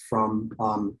differentiated from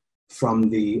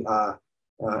the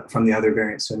from the other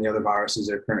variants and the other viruses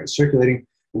that are currently circulating.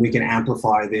 And we can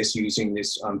amplify this using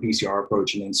this PCR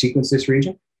approach and then sequence this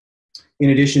region. In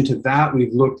addition to that,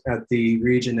 we've looked at the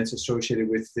region that's associated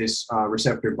with this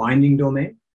receptor binding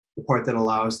domain, the part that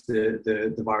allows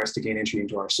the virus to gain entry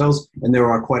into our cells. And there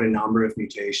are quite a number of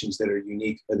mutations that are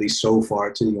unique, at least so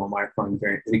far, to the Omicron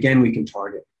variant that, again, we can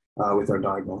target with our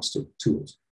diagnostic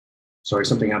tools. Sorry,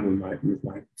 something happened with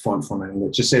my font formatting.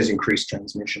 It just says increased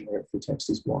transmission there if the text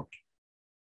is blocked.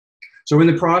 So we're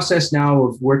in the process now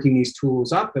of working these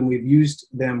tools up, and we've used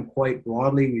them quite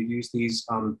broadly. We've used these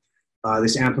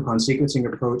this amplicon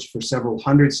sequencing approach for several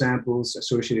hundred samples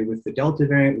associated with the Delta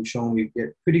variant. We've shown we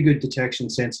get pretty good detection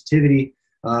sensitivity,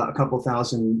 a couple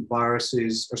thousand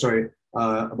viruses, or sorry,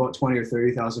 about 20 or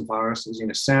 30,000 viruses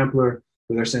in a sampler,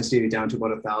 with our sensitivity down to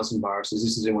about 1,000 viruses.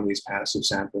 This is in one of these passive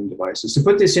sampling devices. To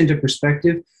put this into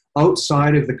perspective,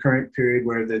 outside of the current period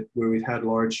where we've had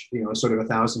large, sort of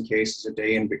 1,000 cases a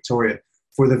day in Victoria,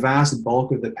 for the vast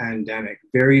bulk of the pandemic,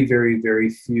 very, very, very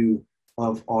few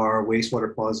of our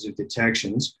wastewater positive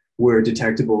detections were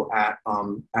detectable at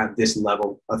this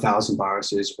level, 1,000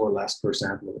 viruses or less per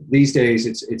sample. These days,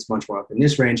 it's much more up in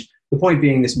this range. The point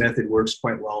being, this method works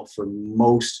quite well for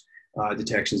most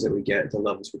detections that we get at the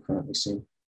levels we're currently seeing.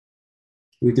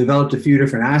 We've developed a few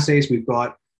different assays. We've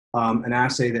got an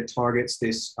assay that targets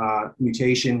this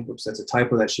mutation. Oops, that's a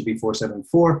typo. That should be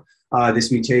 474.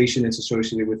 This mutation is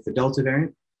associated with the Delta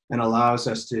variant and allows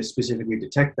us to specifically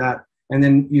detect that. And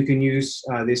then you can use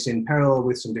this in parallel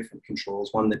with some different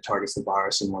controls, one that targets the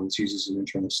virus and one that uses an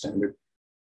internal standard.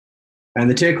 And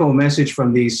the take-home message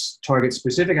from these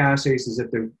target-specific assays is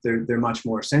that they're much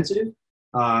more sensitive.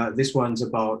 This one's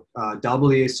about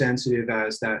doubly as sensitive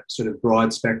as that sort of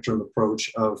broad spectrum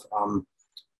approach of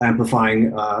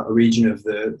amplifying a region of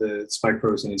the spike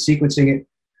protein and sequencing it.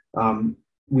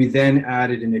 We then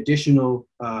added an additional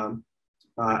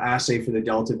assay for the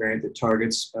Delta variant that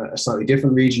targets a slightly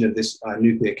different region of this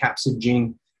nucleocapsid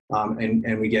gene,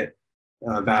 and we get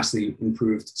vastly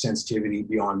improved sensitivity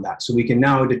beyond that. So we can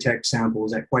now detect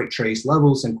samples at quite trace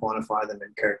levels and quantify them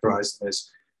and characterize them as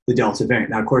the Delta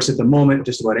variant. Now, of course, at the moment,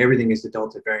 just about everything is the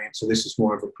Delta variant, so this is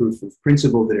more of a proof of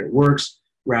principle that it works,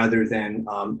 rather than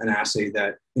an assay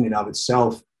that in and of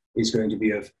itself is going to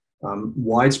be of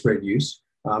widespread use.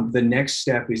 The next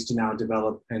step is to now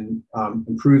develop and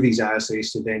improve these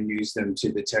assays to then use them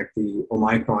to detect the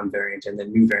Omicron variant and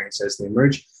then new variants as they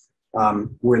emerge.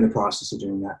 We're in the process of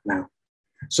doing that now.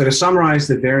 So to summarize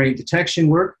the variant detection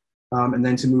work, and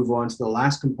then to move on to the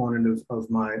last component of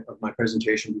my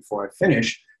presentation before I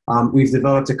finish, we've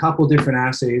developed a couple different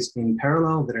assays in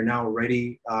parallel that are now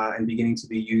ready and beginning to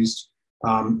be used,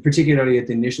 particularly at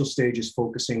the initial stages,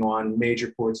 focusing on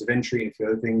major ports of entry and a few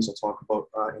other things I'll talk about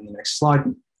in the next slide.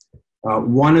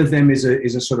 One of them is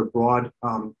a sort of broad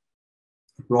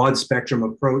spectrum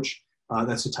approach.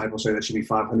 That's a typo, sorry, that should be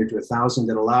 500 to 1,000,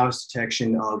 that allows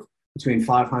detection of between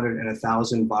 500 and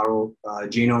 1,000 viral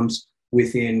genomes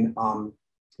within a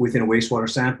wastewater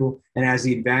sample, and has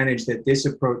the advantage that this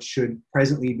approach should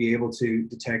presently be able to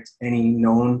detect any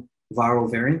known viral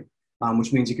variant,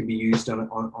 which means it can be used on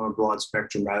a broad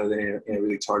spectrum rather than in a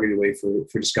really targeted way for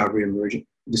discovery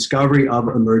of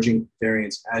emerging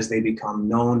variants as they become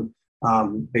known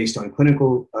based on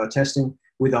clinical testing,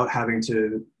 without having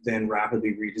to then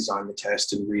rapidly redesign the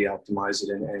test and re-optimize it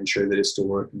and ensure that it's still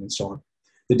working and so on.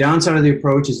 The downside of the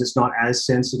approach is it's not as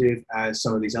sensitive as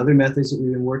some of these other methods that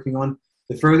we've been working on.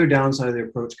 The further downside of the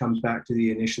approach comes back to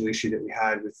the initial issue that we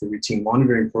had with the routine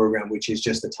monitoring program, which is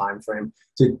just the time frame.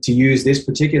 To use this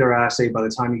particular assay, by the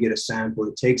time you get a sample,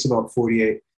 it takes about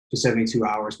 48 to 72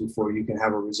 hours before you can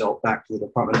have a result back to the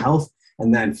Department of Health.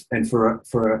 And for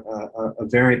a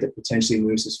variant that potentially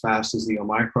moves as fast as the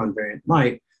Omicron variant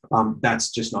might,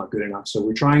 that's just not good enough. So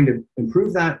we're trying to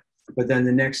improve that. But then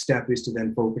the next step is to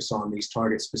then focus on these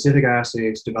target-specific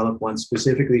assays, develop one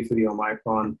specifically for the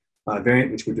Omicron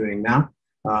variant, which we're doing now,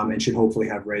 and should hopefully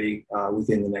have ready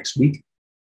within the next week.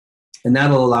 And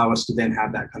that'll allow us to then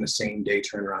have that kind of same-day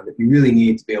turnaround that you really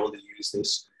need to be able to use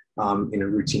this in a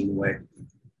routine way.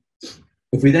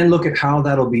 If we then look at how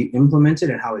that'll be implemented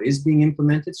and how it is being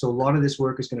implemented, so a lot of this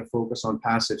work is going to focus on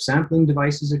passive sampling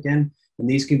devices again, and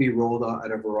these can be rolled out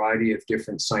at a variety of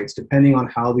different sites depending on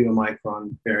how the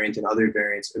Omicron variant and other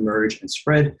variants emerge and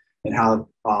spread, and how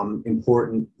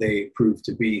important they prove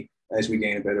to be as we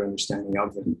gain a better understanding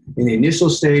of them. In the initial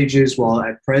stages, while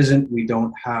at present we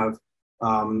don't have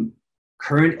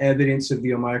current evidence of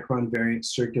the Omicron variant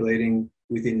circulating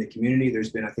within the community,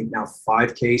 there's been, I think, now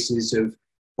 5 cases of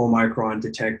Omicron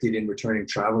detected in returning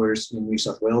travelers in New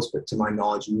South Wales, but to my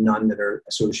knowledge, none that are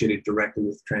associated directly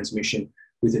with transmission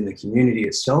within the community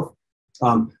itself.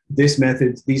 These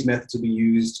methods will be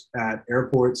used at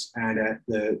airports and at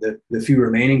the few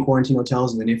remaining quarantine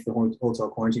hotels. And then if the hotel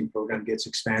quarantine program gets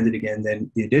expanded again,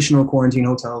 then the additional quarantine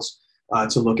hotels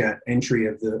to look at entry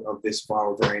of this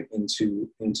viral variant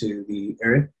into the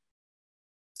area.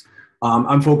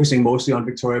 I'm focusing mostly on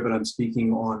Victoria, but I'm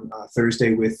speaking on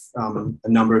Thursday with a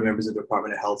number of members of the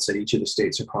Department of Health at each of the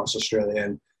states across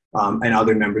Australia and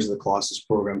other members of the Colossus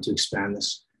program to expand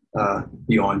this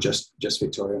beyond just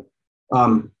Victoria.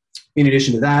 In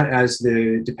addition to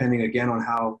that, depending again on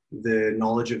how the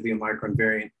knowledge of the Omicron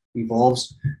variant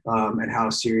evolves and how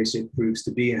serious it proves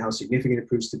to be and how significant it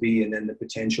proves to be, and then the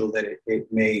potential that it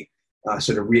may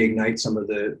sort of reignite some of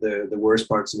the worst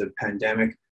parts of the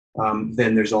pandemic,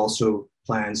 then there's also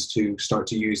plans to start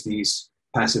to use these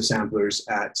passive samplers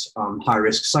at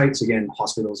high-risk sites, again,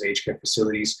 hospitals, aged care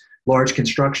facilities, large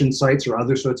construction sites, or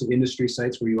other sorts of industry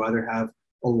sites where you either have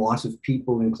a lot of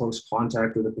people in close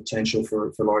contact or the potential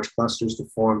for large clusters to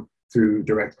form through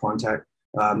direct contact,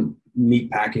 meat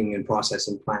packing and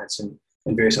processing plants and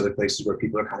various other places where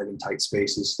people are kind of in tight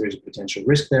spaces. There's a potential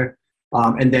risk there.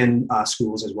 And then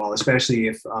schools as well, especially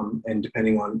if, and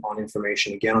depending on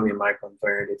information, again, on the Omicron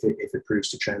variant, if it proves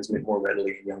to transmit more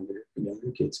readily in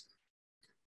younger kids.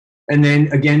 And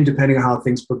then again, depending on how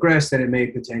things progress, then it may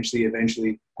potentially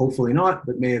eventually, hopefully not,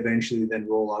 but may eventually then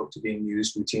roll out to being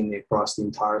used routinely across the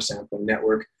entire sampling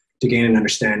network to gain an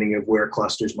understanding of where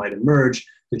clusters might emerge,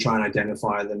 to try and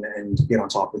identify them and get on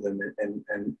top of them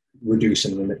and reduce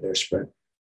and limit their spread.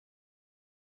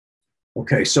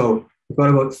 Okay, so I've got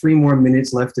about 3 more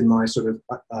minutes left in my sort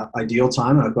of ideal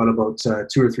time. I've got about 2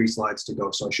 or 3 slides to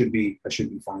go, so I should be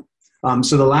fine.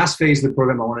 So the last phase of the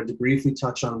program I wanted to briefly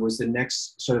touch on was the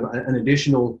next sort of an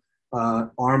additional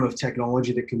arm of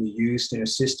technology that can be used in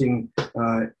assisting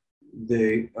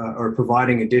or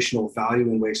providing additional value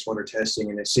in wastewater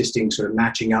testing and assisting sort of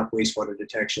matching up wastewater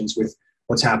detections with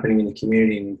what's happening in the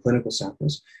community and in clinical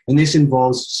samples. And this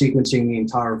involves sequencing the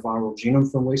entire viral genome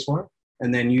from wastewater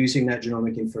and then using that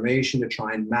genomic information to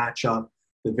try and match up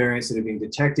the variants that are being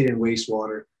detected in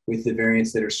wastewater with the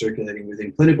variants that are circulating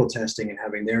within clinical testing and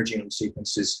having their genome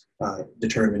sequences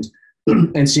determined,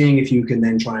 and seeing if you can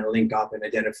then try and link up and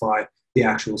identify the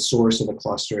actual source of a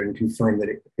cluster and confirm that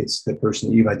it's the person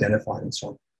that you've identified and so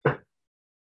on.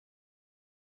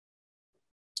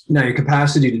 Now, your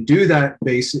capacity to do that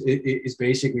is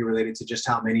basically related to just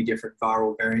how many different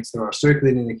viral variants there are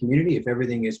circulating in the community. If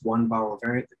everything is one viral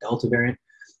variant, the Delta variant,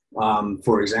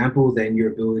 for example, then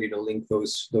your ability to link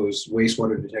those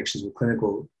wastewater detections with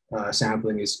clinical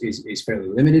sampling is fairly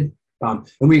limited. And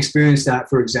we experienced that,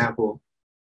 for example,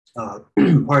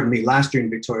 pardon me, last year in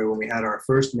Victoria when we had our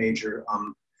first major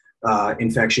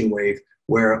infection wave,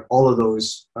 where all of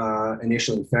those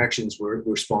initial infections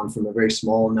were spawned from a very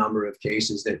small number of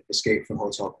cases that escaped from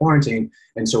hotel quarantine.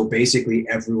 And so basically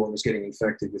everyone was getting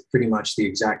infected with pretty much the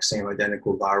exact same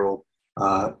identical viral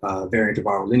variant or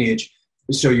viral lineage.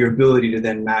 So your ability to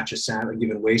then match a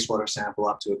given wastewater sample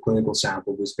up to a clinical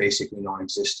sample was basically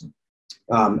non-existent.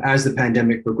 As the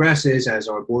pandemic progresses, as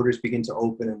our borders begin to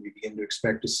open and we begin to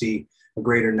expect to see a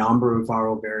greater number of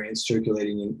viral variants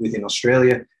circulating within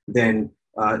Australia, then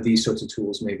these sorts of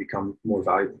tools may become more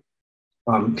valuable.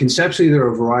 Conceptually, there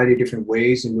are a variety of different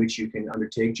ways in which you can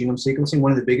undertake genome sequencing.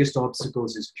 One of the biggest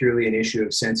obstacles is purely an issue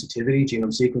of sensitivity.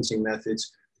 Genome sequencing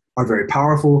methods are very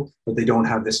powerful, but they don't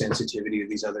have the sensitivity of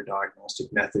these other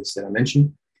diagnostic methods that I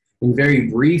mentioned. In very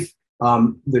brief,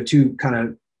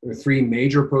 the 3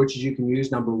 major approaches you can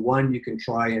use. Number 1, you can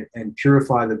try and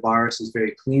purify the viruses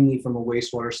very cleanly from a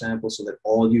wastewater sample so that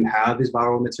all you have is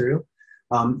viral material.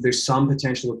 There's some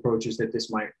potential approaches that this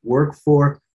might work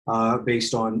for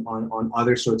based on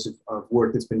other sorts of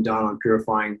work that's been done on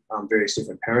purifying various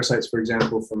different parasites, for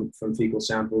example, from fecal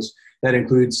samples. That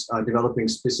includes developing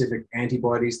specific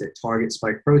antibodies that target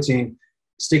spike protein,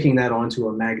 sticking that onto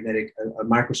a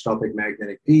microscopic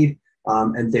magnetic bead,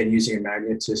 and then using a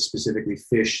magnet to specifically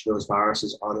fish those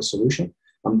viruses out of solution.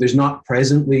 There's not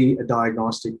presently a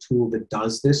diagnostic tool that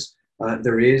does this.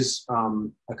 There is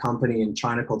a company in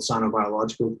China called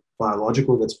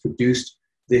Sinobiological that's produced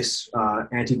this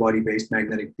antibody-based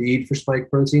magnetic bead for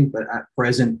spike protein, but at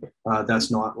present,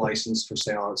 that's not licensed for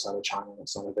sale outside of China.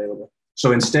 It's not available.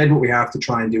 So instead, what we have to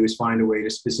try and do is find a way to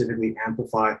specifically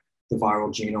amplify the viral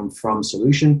genome from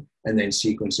solution and then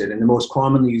sequence it. And the most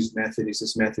commonly used method is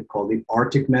this method called the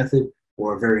Arctic method,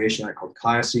 or a variation of that called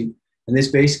QIAseq. And this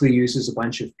basically uses a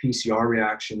bunch of PCR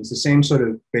reactions, the same sort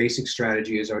of basic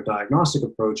strategy as our diagnostic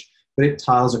approach, but it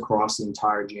tiles across the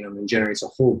entire genome and generates a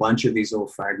whole bunch of these little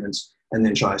fragments and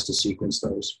then tries to sequence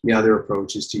those. The other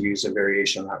approach is to use a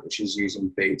variation of that, which is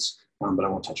using baits, but I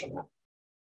won't touch on that.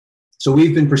 So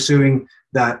we've been pursuing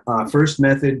that first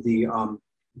method, the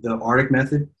Arctic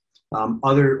method,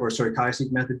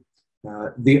 Chi-seq method.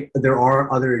 There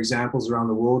are other examples around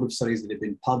the world of studies that have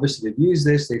been published that have used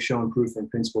this. They've shown proof in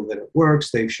principle that it works.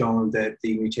 They've shown that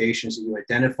the mutations that you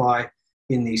identify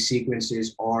in these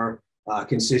sequences are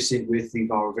consistent with the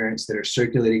viral variants that are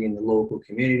circulating in the local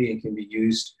community and can be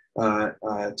used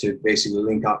to basically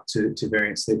link up to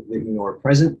variants that you know are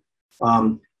present.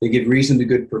 They give reasonably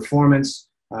good performance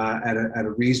at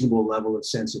a reasonable level of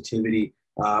sensitivity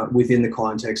within the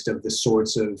context of the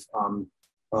sorts of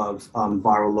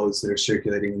viral loads that are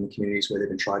circulating in the communities where they've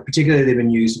been tried. Particularly, they've been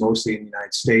used mostly in the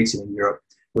United States and in Europe,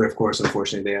 where, of course,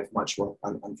 unfortunately, they have much more.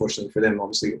 Unfortunately for them,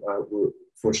 obviously, we're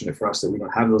fortunate for us that we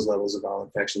don't have those levels of viral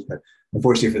infections. But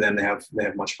unfortunately for them, they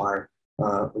have much higher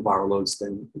viral loads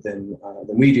than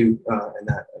we do, and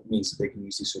that means that they can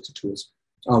use these sorts of tools.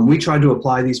 We tried to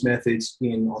apply these methods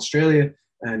in Australia,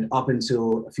 and up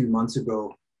until a few months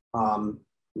ago,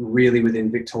 really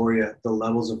within Victoria, the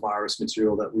levels of virus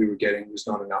material that we were getting was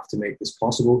not enough to make this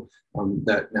possible.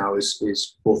 That now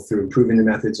is both through improving the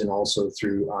methods and also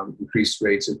through increased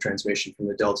rates of transmission from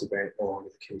the Delta variant no longer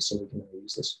the case, and we can now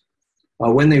use this.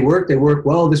 When they work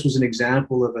well. This was an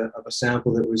example of a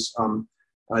sample that was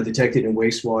detected in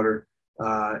wastewater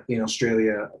in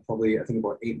Australia, probably I think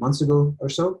about 8 months ago or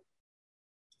so.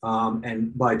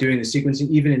 And by doing the sequencing,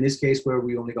 even in this case where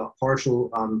we only got partial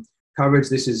coverage,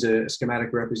 this is a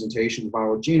schematic representation of the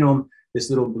viral genome. This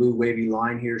little blue wavy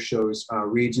line here shows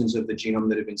regions of the genome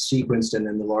that have been sequenced, and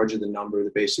then the larger the number,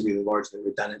 basically the larger the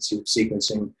redundancy of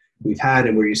sequencing we've had,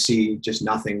 and where you see just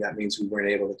nothing, that means we weren't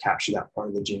able to capture that part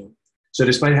of the genome. So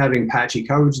despite having patchy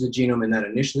coverage of the genome in that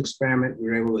initial experiment, we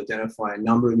were able to identify a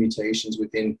number of mutations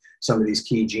within some of these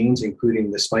key genes,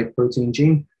 including the spike protein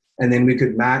gene. And then we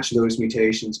could match those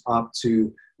mutations up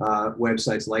to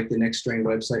websites like the Next Strain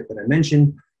website that I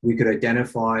mentioned. We could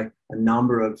identify a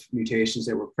number of mutations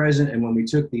that were present. And when we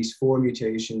took these 4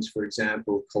 mutations, for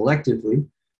example, collectively,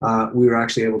 we were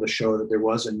actually able to show that there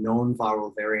was a known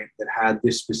viral variant that had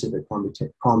this specific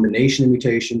combination of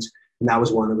mutations. And that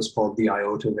was one that was called the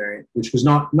IOTA variant, which was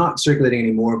not circulating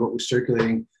anymore, but was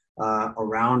circulating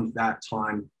around that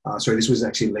time. Sorry, this was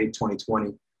actually late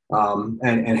 2020.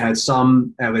 And had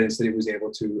some evidence that it was able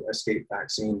to escape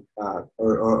vaccine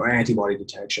or antibody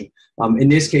detection. In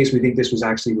this case, we think this was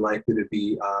actually likely to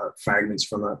be fragments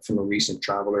from a recent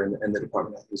traveler, and the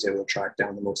Department of Health was able to track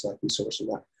down the most likely source of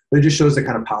that. But it just shows the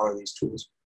kind of power of these tools.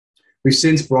 We've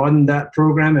since broadened that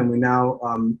program, and we now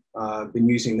been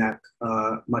using that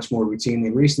much more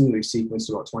routinely recently. We've sequenced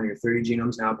about 20 or 30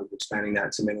 genomes now, but we're expanding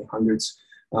that to many hundreds.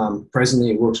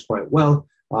 Presently, it works quite well.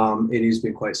 It has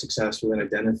been quite successful in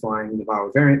identifying the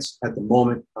viral variants. At the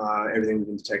moment, everything we've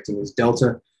been detecting is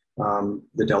Delta,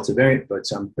 the Delta variant, but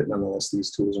nonetheless,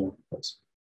 these tools are in place.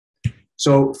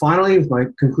 So finally, with my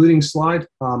concluding slide,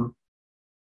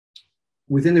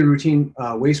 within the routine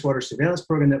wastewater surveillance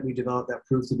program that we developed, that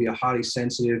proved to be a highly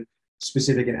sensitive,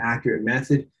 specific, and accurate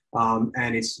method,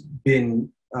 and it's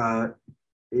been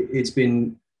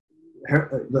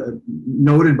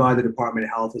noted by the Department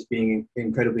of Health as being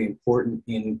incredibly important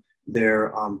in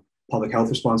their public health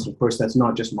response. And of course, that's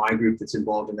not just my group that's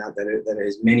involved in that. That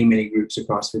is many groups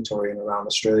across Victoria and around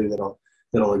Australia that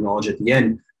I'll acknowledge at the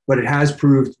end. But it has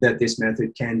proved that this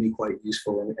method can be quite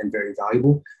useful and very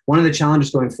valuable. One of the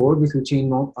challenges going forward with routine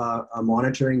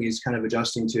monitoring is kind of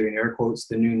adjusting to, in air quotes,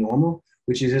 the new normal,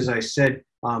 which is, as I said,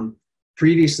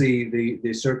 previously,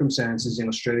 the circumstances in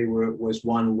Australia was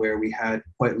one where we had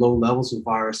quite low levels of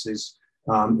viruses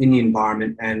in the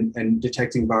environment, and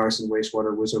detecting virus in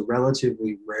wastewater was a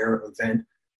relatively rare event,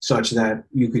 such that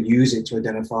you could use it to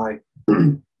identify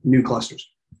new clusters.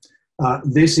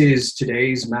 This is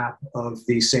today's map of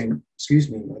the same, excuse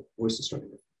me, my voice is starting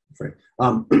to fray.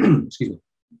 Excuse me.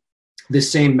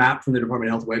 This same map from the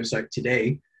Department of Health website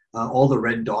today. All the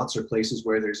red dots are places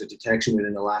where there's a detection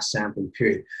within the last sampling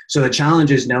period. So the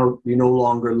challenge is now you're no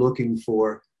longer looking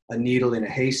for a needle in a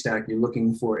haystack, you're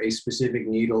looking for a specific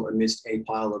needle amidst a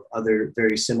pile of other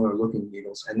very similar looking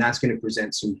needles. And that's going to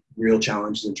present some real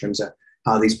challenges in terms of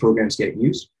how these programs get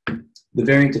used. The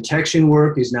variant detection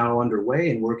work is now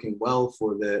underway and working well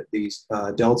for these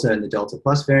Delta and the Delta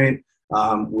Plus variant.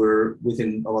 We're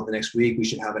within about the next week, we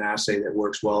should have an assay that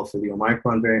works well for the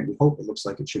Omicron variant. We hope it looks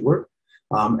like it should work.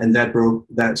 And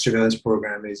that surveillance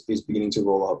program is beginning to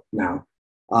roll out now.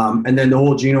 And then the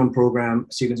whole genome program,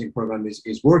 sequencing program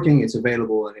is working, it's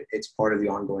available, and it's part of the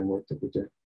ongoing work that we're doing.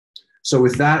 So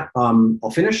with that,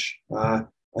 I'll finish.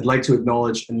 I'd like to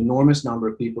acknowledge an enormous number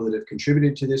of people that have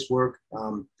contributed to this work.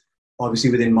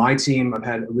 Obviously within my team, I've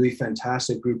had a really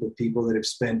fantastic group of people that have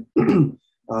spent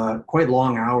quite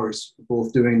long hours,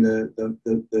 both doing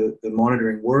the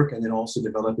monitoring work and then also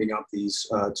developing up these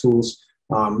tools.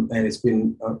 And it's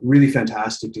been really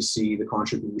fantastic to see the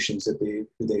contributions that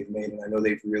they've made. And I know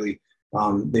they've really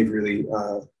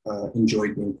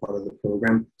enjoyed being part of the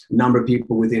program. A number of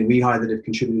people within WEHI that have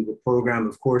contributed to the program.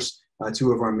 Of course,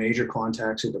 two of our major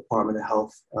contacts at the Department of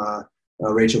Health,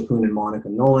 Rachel Poon and Monica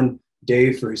Nolan.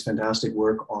 Dave for his fantastic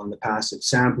work on the passive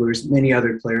samplers, many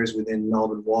other players within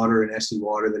Melbourne Water and SC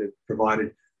Water that have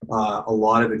provided a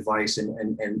lot of advice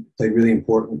and played really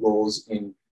important roles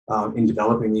in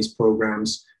developing these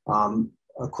programs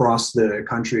across the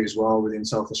country as well, within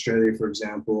South Australia, for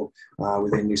example,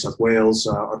 within New South Wales,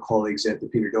 our colleagues at the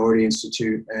Peter Doherty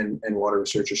Institute and Water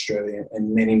Research Australia,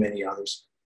 and many, many others.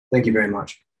 Thank you very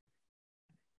much.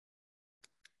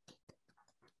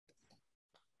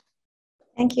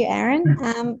 Thank you, Aaron.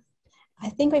 I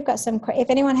think we've got some, if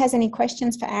anyone has any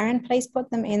questions for Aaron, please put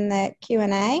them in the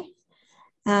Q&A.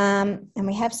 And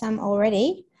we have some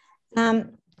already.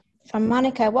 From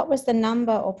Monica, what was the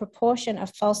number or proportion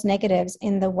of false negatives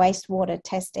in the wastewater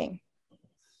testing?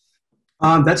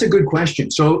 That's a good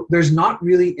question. So there's not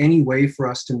really any way for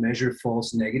us to measure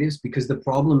false negatives because the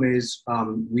problem is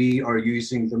we are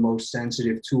using the most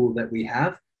sensitive tool that we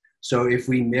have. So if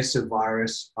we miss a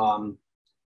virus,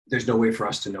 there's no way for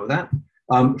us to know that.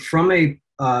 From a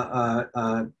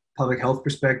public health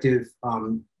perspective,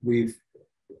 we've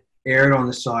erred on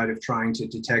the side of trying to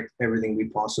detect everything we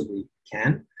possibly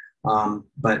can.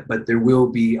 But there will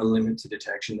be a limit to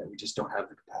detection that we just don't have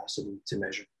the capacity to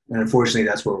measure. And unfortunately,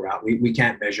 that's where we're at. We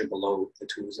can't measure below the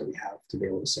tools that we have to be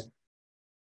able to say.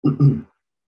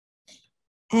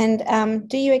 And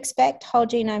do you expect whole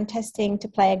genome testing to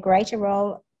play a greater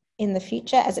role in the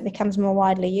future as it becomes more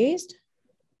widely used?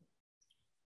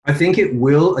 I think it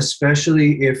will,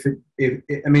 especially if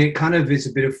I mean, it kind of is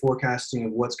a bit of forecasting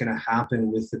of what's going to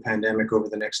happen with the pandemic over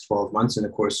the next 12 months. And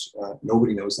of course,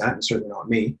 nobody knows that, and certainly not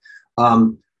me.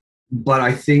 But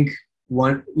I think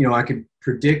I could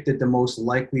predict that the most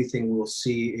likely thing we'll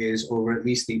see is over at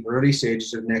least the early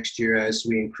stages of next year, as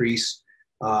we increasingly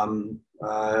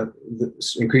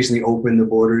open the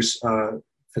borders for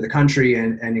the country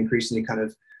and increasingly kind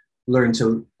of learn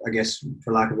to, I guess,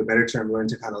 for lack of a better term, learn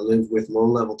to kind of live with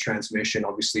low-level transmission.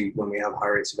 Obviously, when we have high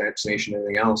rates of vaccination and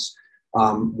everything else,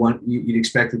 you'd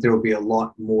expect that there will be a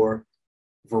lot more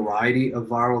variety of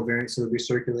viral variants that will be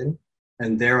circulating.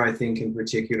 And there, I think, in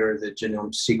particular, the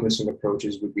genome sequencing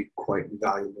approaches would be quite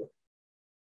valuable.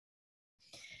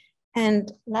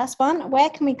 And last one,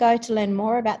 where can we go to learn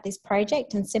more about this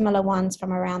project and similar ones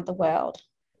from around the world?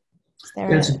 Is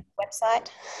there a website?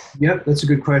 Yep, that's a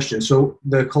good question. So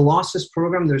the Colossus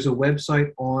program, there's a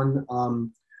website on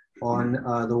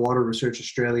the Water Research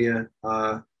Australia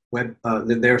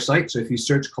their site. So if you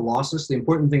search Colossus, the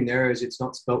important thing there is it's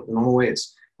not spelled the normal way.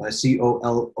 It's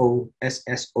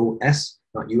COLOSSOS,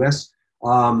 not US.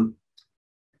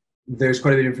 There's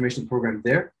quite a bit of information in the program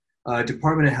there.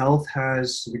 Department of Health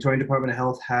Victorian Department of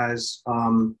Health has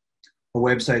a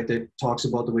website that talks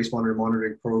about the wastewater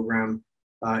monitoring program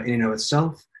in and of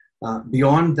itself.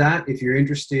 Beyond that, if you're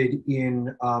interested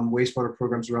in wastewater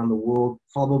programs around the world,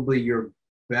 probably your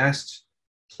best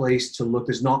place to look,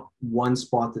 there's not one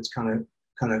spot that's kind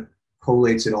of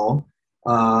collates it all,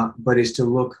 but is to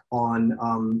look on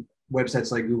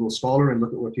websites like Google Scholar and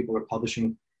look at where people are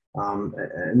publishing.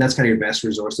 And that's kind of your best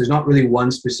resource. There's not really one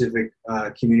specific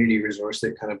community resource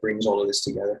that kind of brings all of this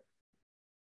together.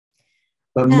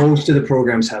 But most of the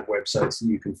programs have websites that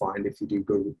you can find. If you do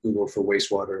Google for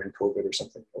wastewater and COVID or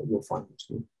something, you'll find them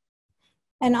too.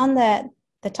 And on the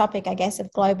topic, I guess, of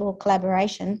global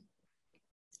collaboration,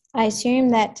 I assume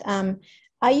that,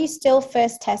 are you still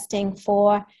first testing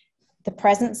for the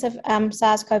presence of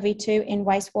SARS-CoV-2 in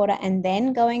wastewater and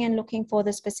then going and looking for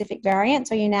the specific variants?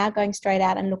 Or are you now going straight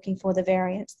out and looking for the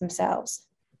variants themselves?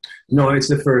 No, it's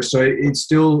the first. So it's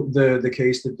still the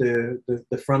case that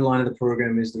the front line of the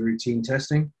program is the routine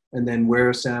testing. And then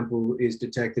where a sample is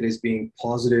detected as being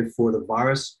positive for the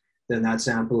virus, then that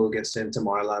sample will get sent to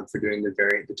my lab for doing the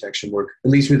variant detection work, at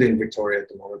least within Victoria at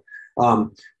the moment.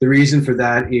 The reason for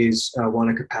that is one,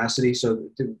 a capacity. So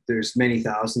there's many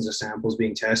thousands of samples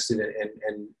being tested,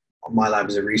 and my lab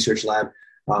is a research lab.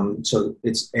 So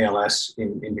it's ALS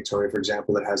in Victoria, for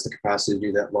example, that has the capacity to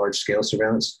do that large scale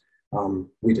surveillance.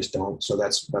 We just don't. So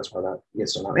that's why that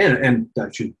gets done. And I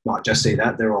should not just say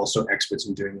that, they're also experts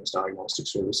in doing those diagnostic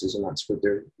services, and that's what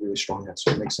they're really strong at.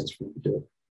 So it makes sense for them to do it.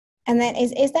 And then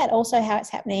is that also how it's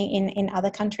happening in other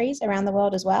countries around the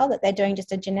world as well, that they're doing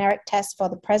just a generic test for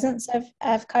the presence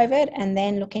of COVID and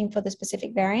then looking for the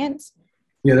specific variants?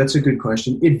 Yeah, that's a good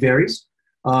question. It varies.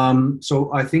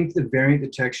 So I think the variant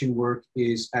detection work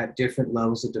is at different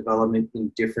levels of development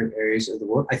in different areas of the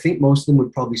world. I think most of them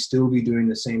would probably still be doing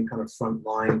the same kind of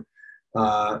frontline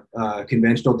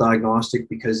conventional diagnostic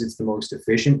because it's the most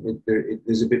efficient.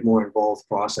 There's a bit more involved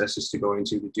processes to go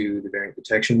into to do the variant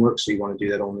detection work. So you want to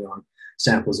do that only on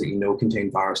samples that you know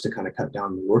contain virus to kind of cut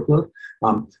down the workload.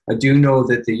 I do know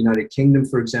that the United Kingdom,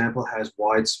 for example, has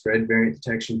widespread variant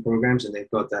detection programs, and they've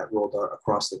got that rolled out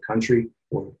across the country,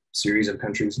 or series of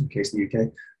countries in the case of the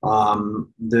UK.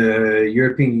 The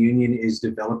European Union is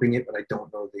developing it, but I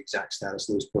don't know the exact status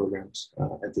of those programs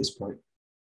at this point.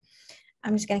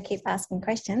 I'm just going to keep asking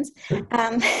questions.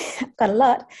 I've got a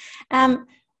lot.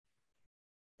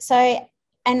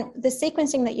 And the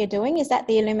sequencing that you're doing, is that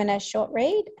the Illumina short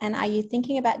read? And are you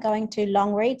thinking about going to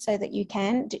long read so that you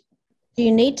can? Do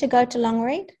you need to go to long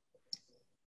read?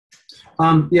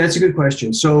 Yeah, it's a good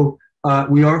question. So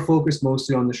we are focused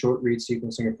mostly on the short read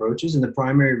sequencing approaches. And the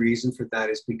primary reason for that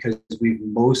is because we've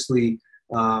mostly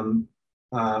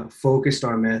focused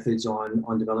our methods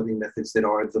on developing methods that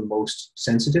are the most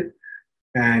sensitive.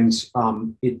 And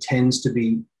it tends to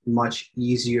be much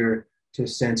easier to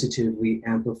sensitively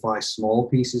amplify small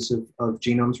pieces of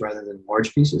genomes rather than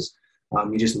large pieces.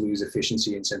 You just lose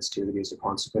efficiency and sensitivity as a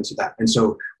consequence of that. And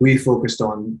so we focused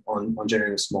on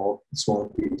generating small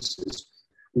pieces.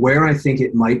 Where I think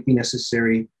it might be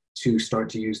necessary to start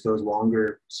to use those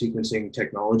longer sequencing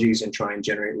technologies and try and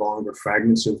generate longer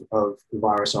fragments of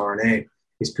virus RNA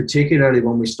is particularly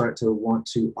when we start to want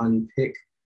to unpick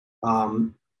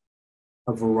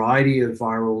a variety of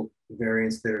viral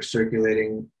variants that are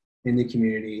circulating in the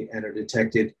community and are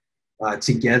detected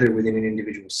together within an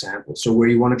individual sample. So where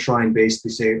you want to try and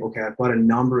basically say, okay, I've got a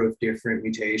number of different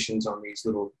mutations on these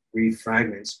little read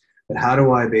fragments, but how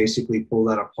do I basically pull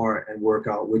that apart and work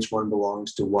out which one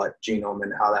belongs to what genome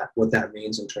and what that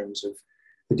means in terms of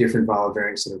the different viral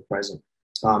variants that are present.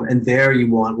 And there you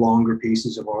want longer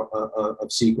pieces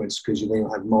of sequence because you then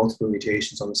have multiple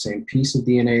mutations on the same piece of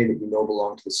DNA that you know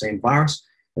belong to the same virus,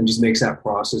 and just makes that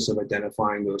process of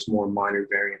identifying those more minor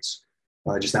variants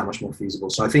just that much more feasible.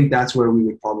 So I think that's where we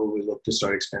would probably look to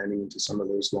start expanding into some of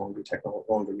those longer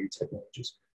read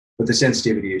technologies. But the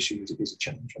sensitivity issue is a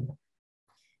challenge on that.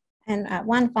 And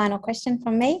one final question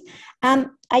from me.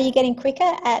 Are you getting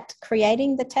quicker at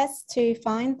creating the tests to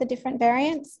find the different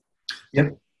variants?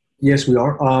 Yep. Yes, we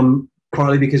are.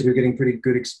 Partly because we're getting pretty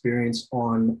good experience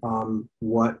on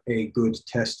what a good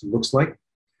test looks like.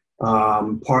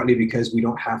 Partly because we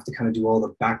don't have to kind of do all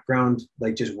the background,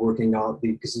 like just working out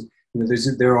because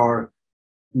there are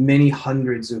many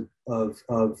hundreds of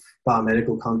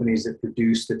biomedical companies that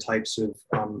produce the types of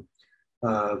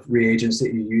reagents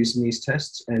that you use in these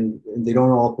tests, and they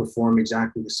don't all perform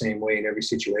exactly the same way in every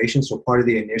situation. So part of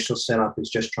the initial setup is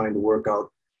just trying to work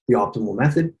out the optimal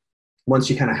method. Once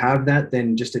you kind of have that,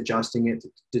 then just adjusting it to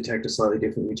detect a slightly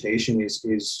different mutation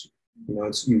is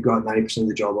you've got 90% of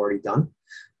the job already done.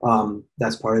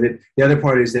 That's part of it. The other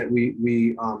part is that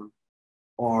we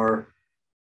are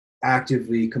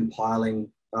actively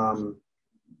compiling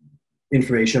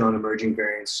information on emerging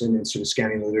variants and sort of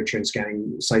scanning the literature and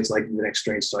scanning sites like the Next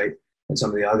Strain site and some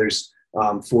of the others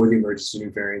for the emergence of new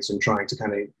variants, and trying to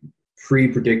kind of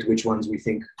pre-predict which ones we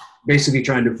think, basically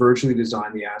trying to virtually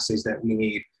design the assays that we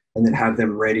need and then have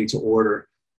them ready to order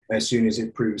as soon as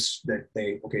it proves that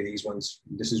these ones,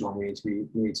 this is one we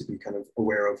need to be kind of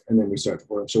aware of, and then we start to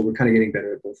work. So we're kind of getting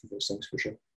better at both of those things for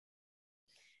sure.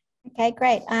 Okay,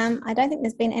 great. I don't think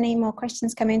there's been any more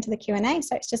questions come into the Q&A,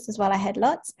 so it's just as well I had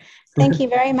lots. Thank you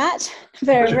very much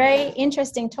for a very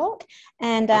interesting talk.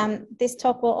 And this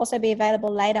talk will also be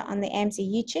available later on the AMSI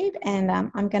YouTube, and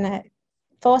I'm going to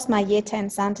force my year 10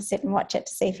 son to sit and watch it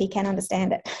to see if he can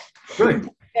understand it. Good.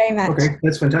 Very much. Okay,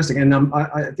 that's fantastic. And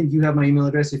I think you have my email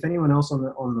address. If anyone else on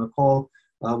the call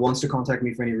wants to contact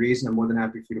me for any reason, I'm more than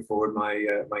happy for you to forward my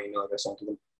email address onto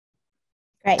them.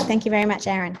 Great. Thank you very much,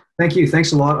 Aaron. Thank you.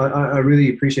 Thanks a lot. I really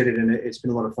appreciate it, and it's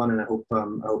been a lot of fun, and I hope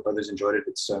others enjoyed it.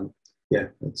 It's been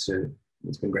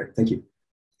great. Thank you.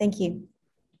 Thank you.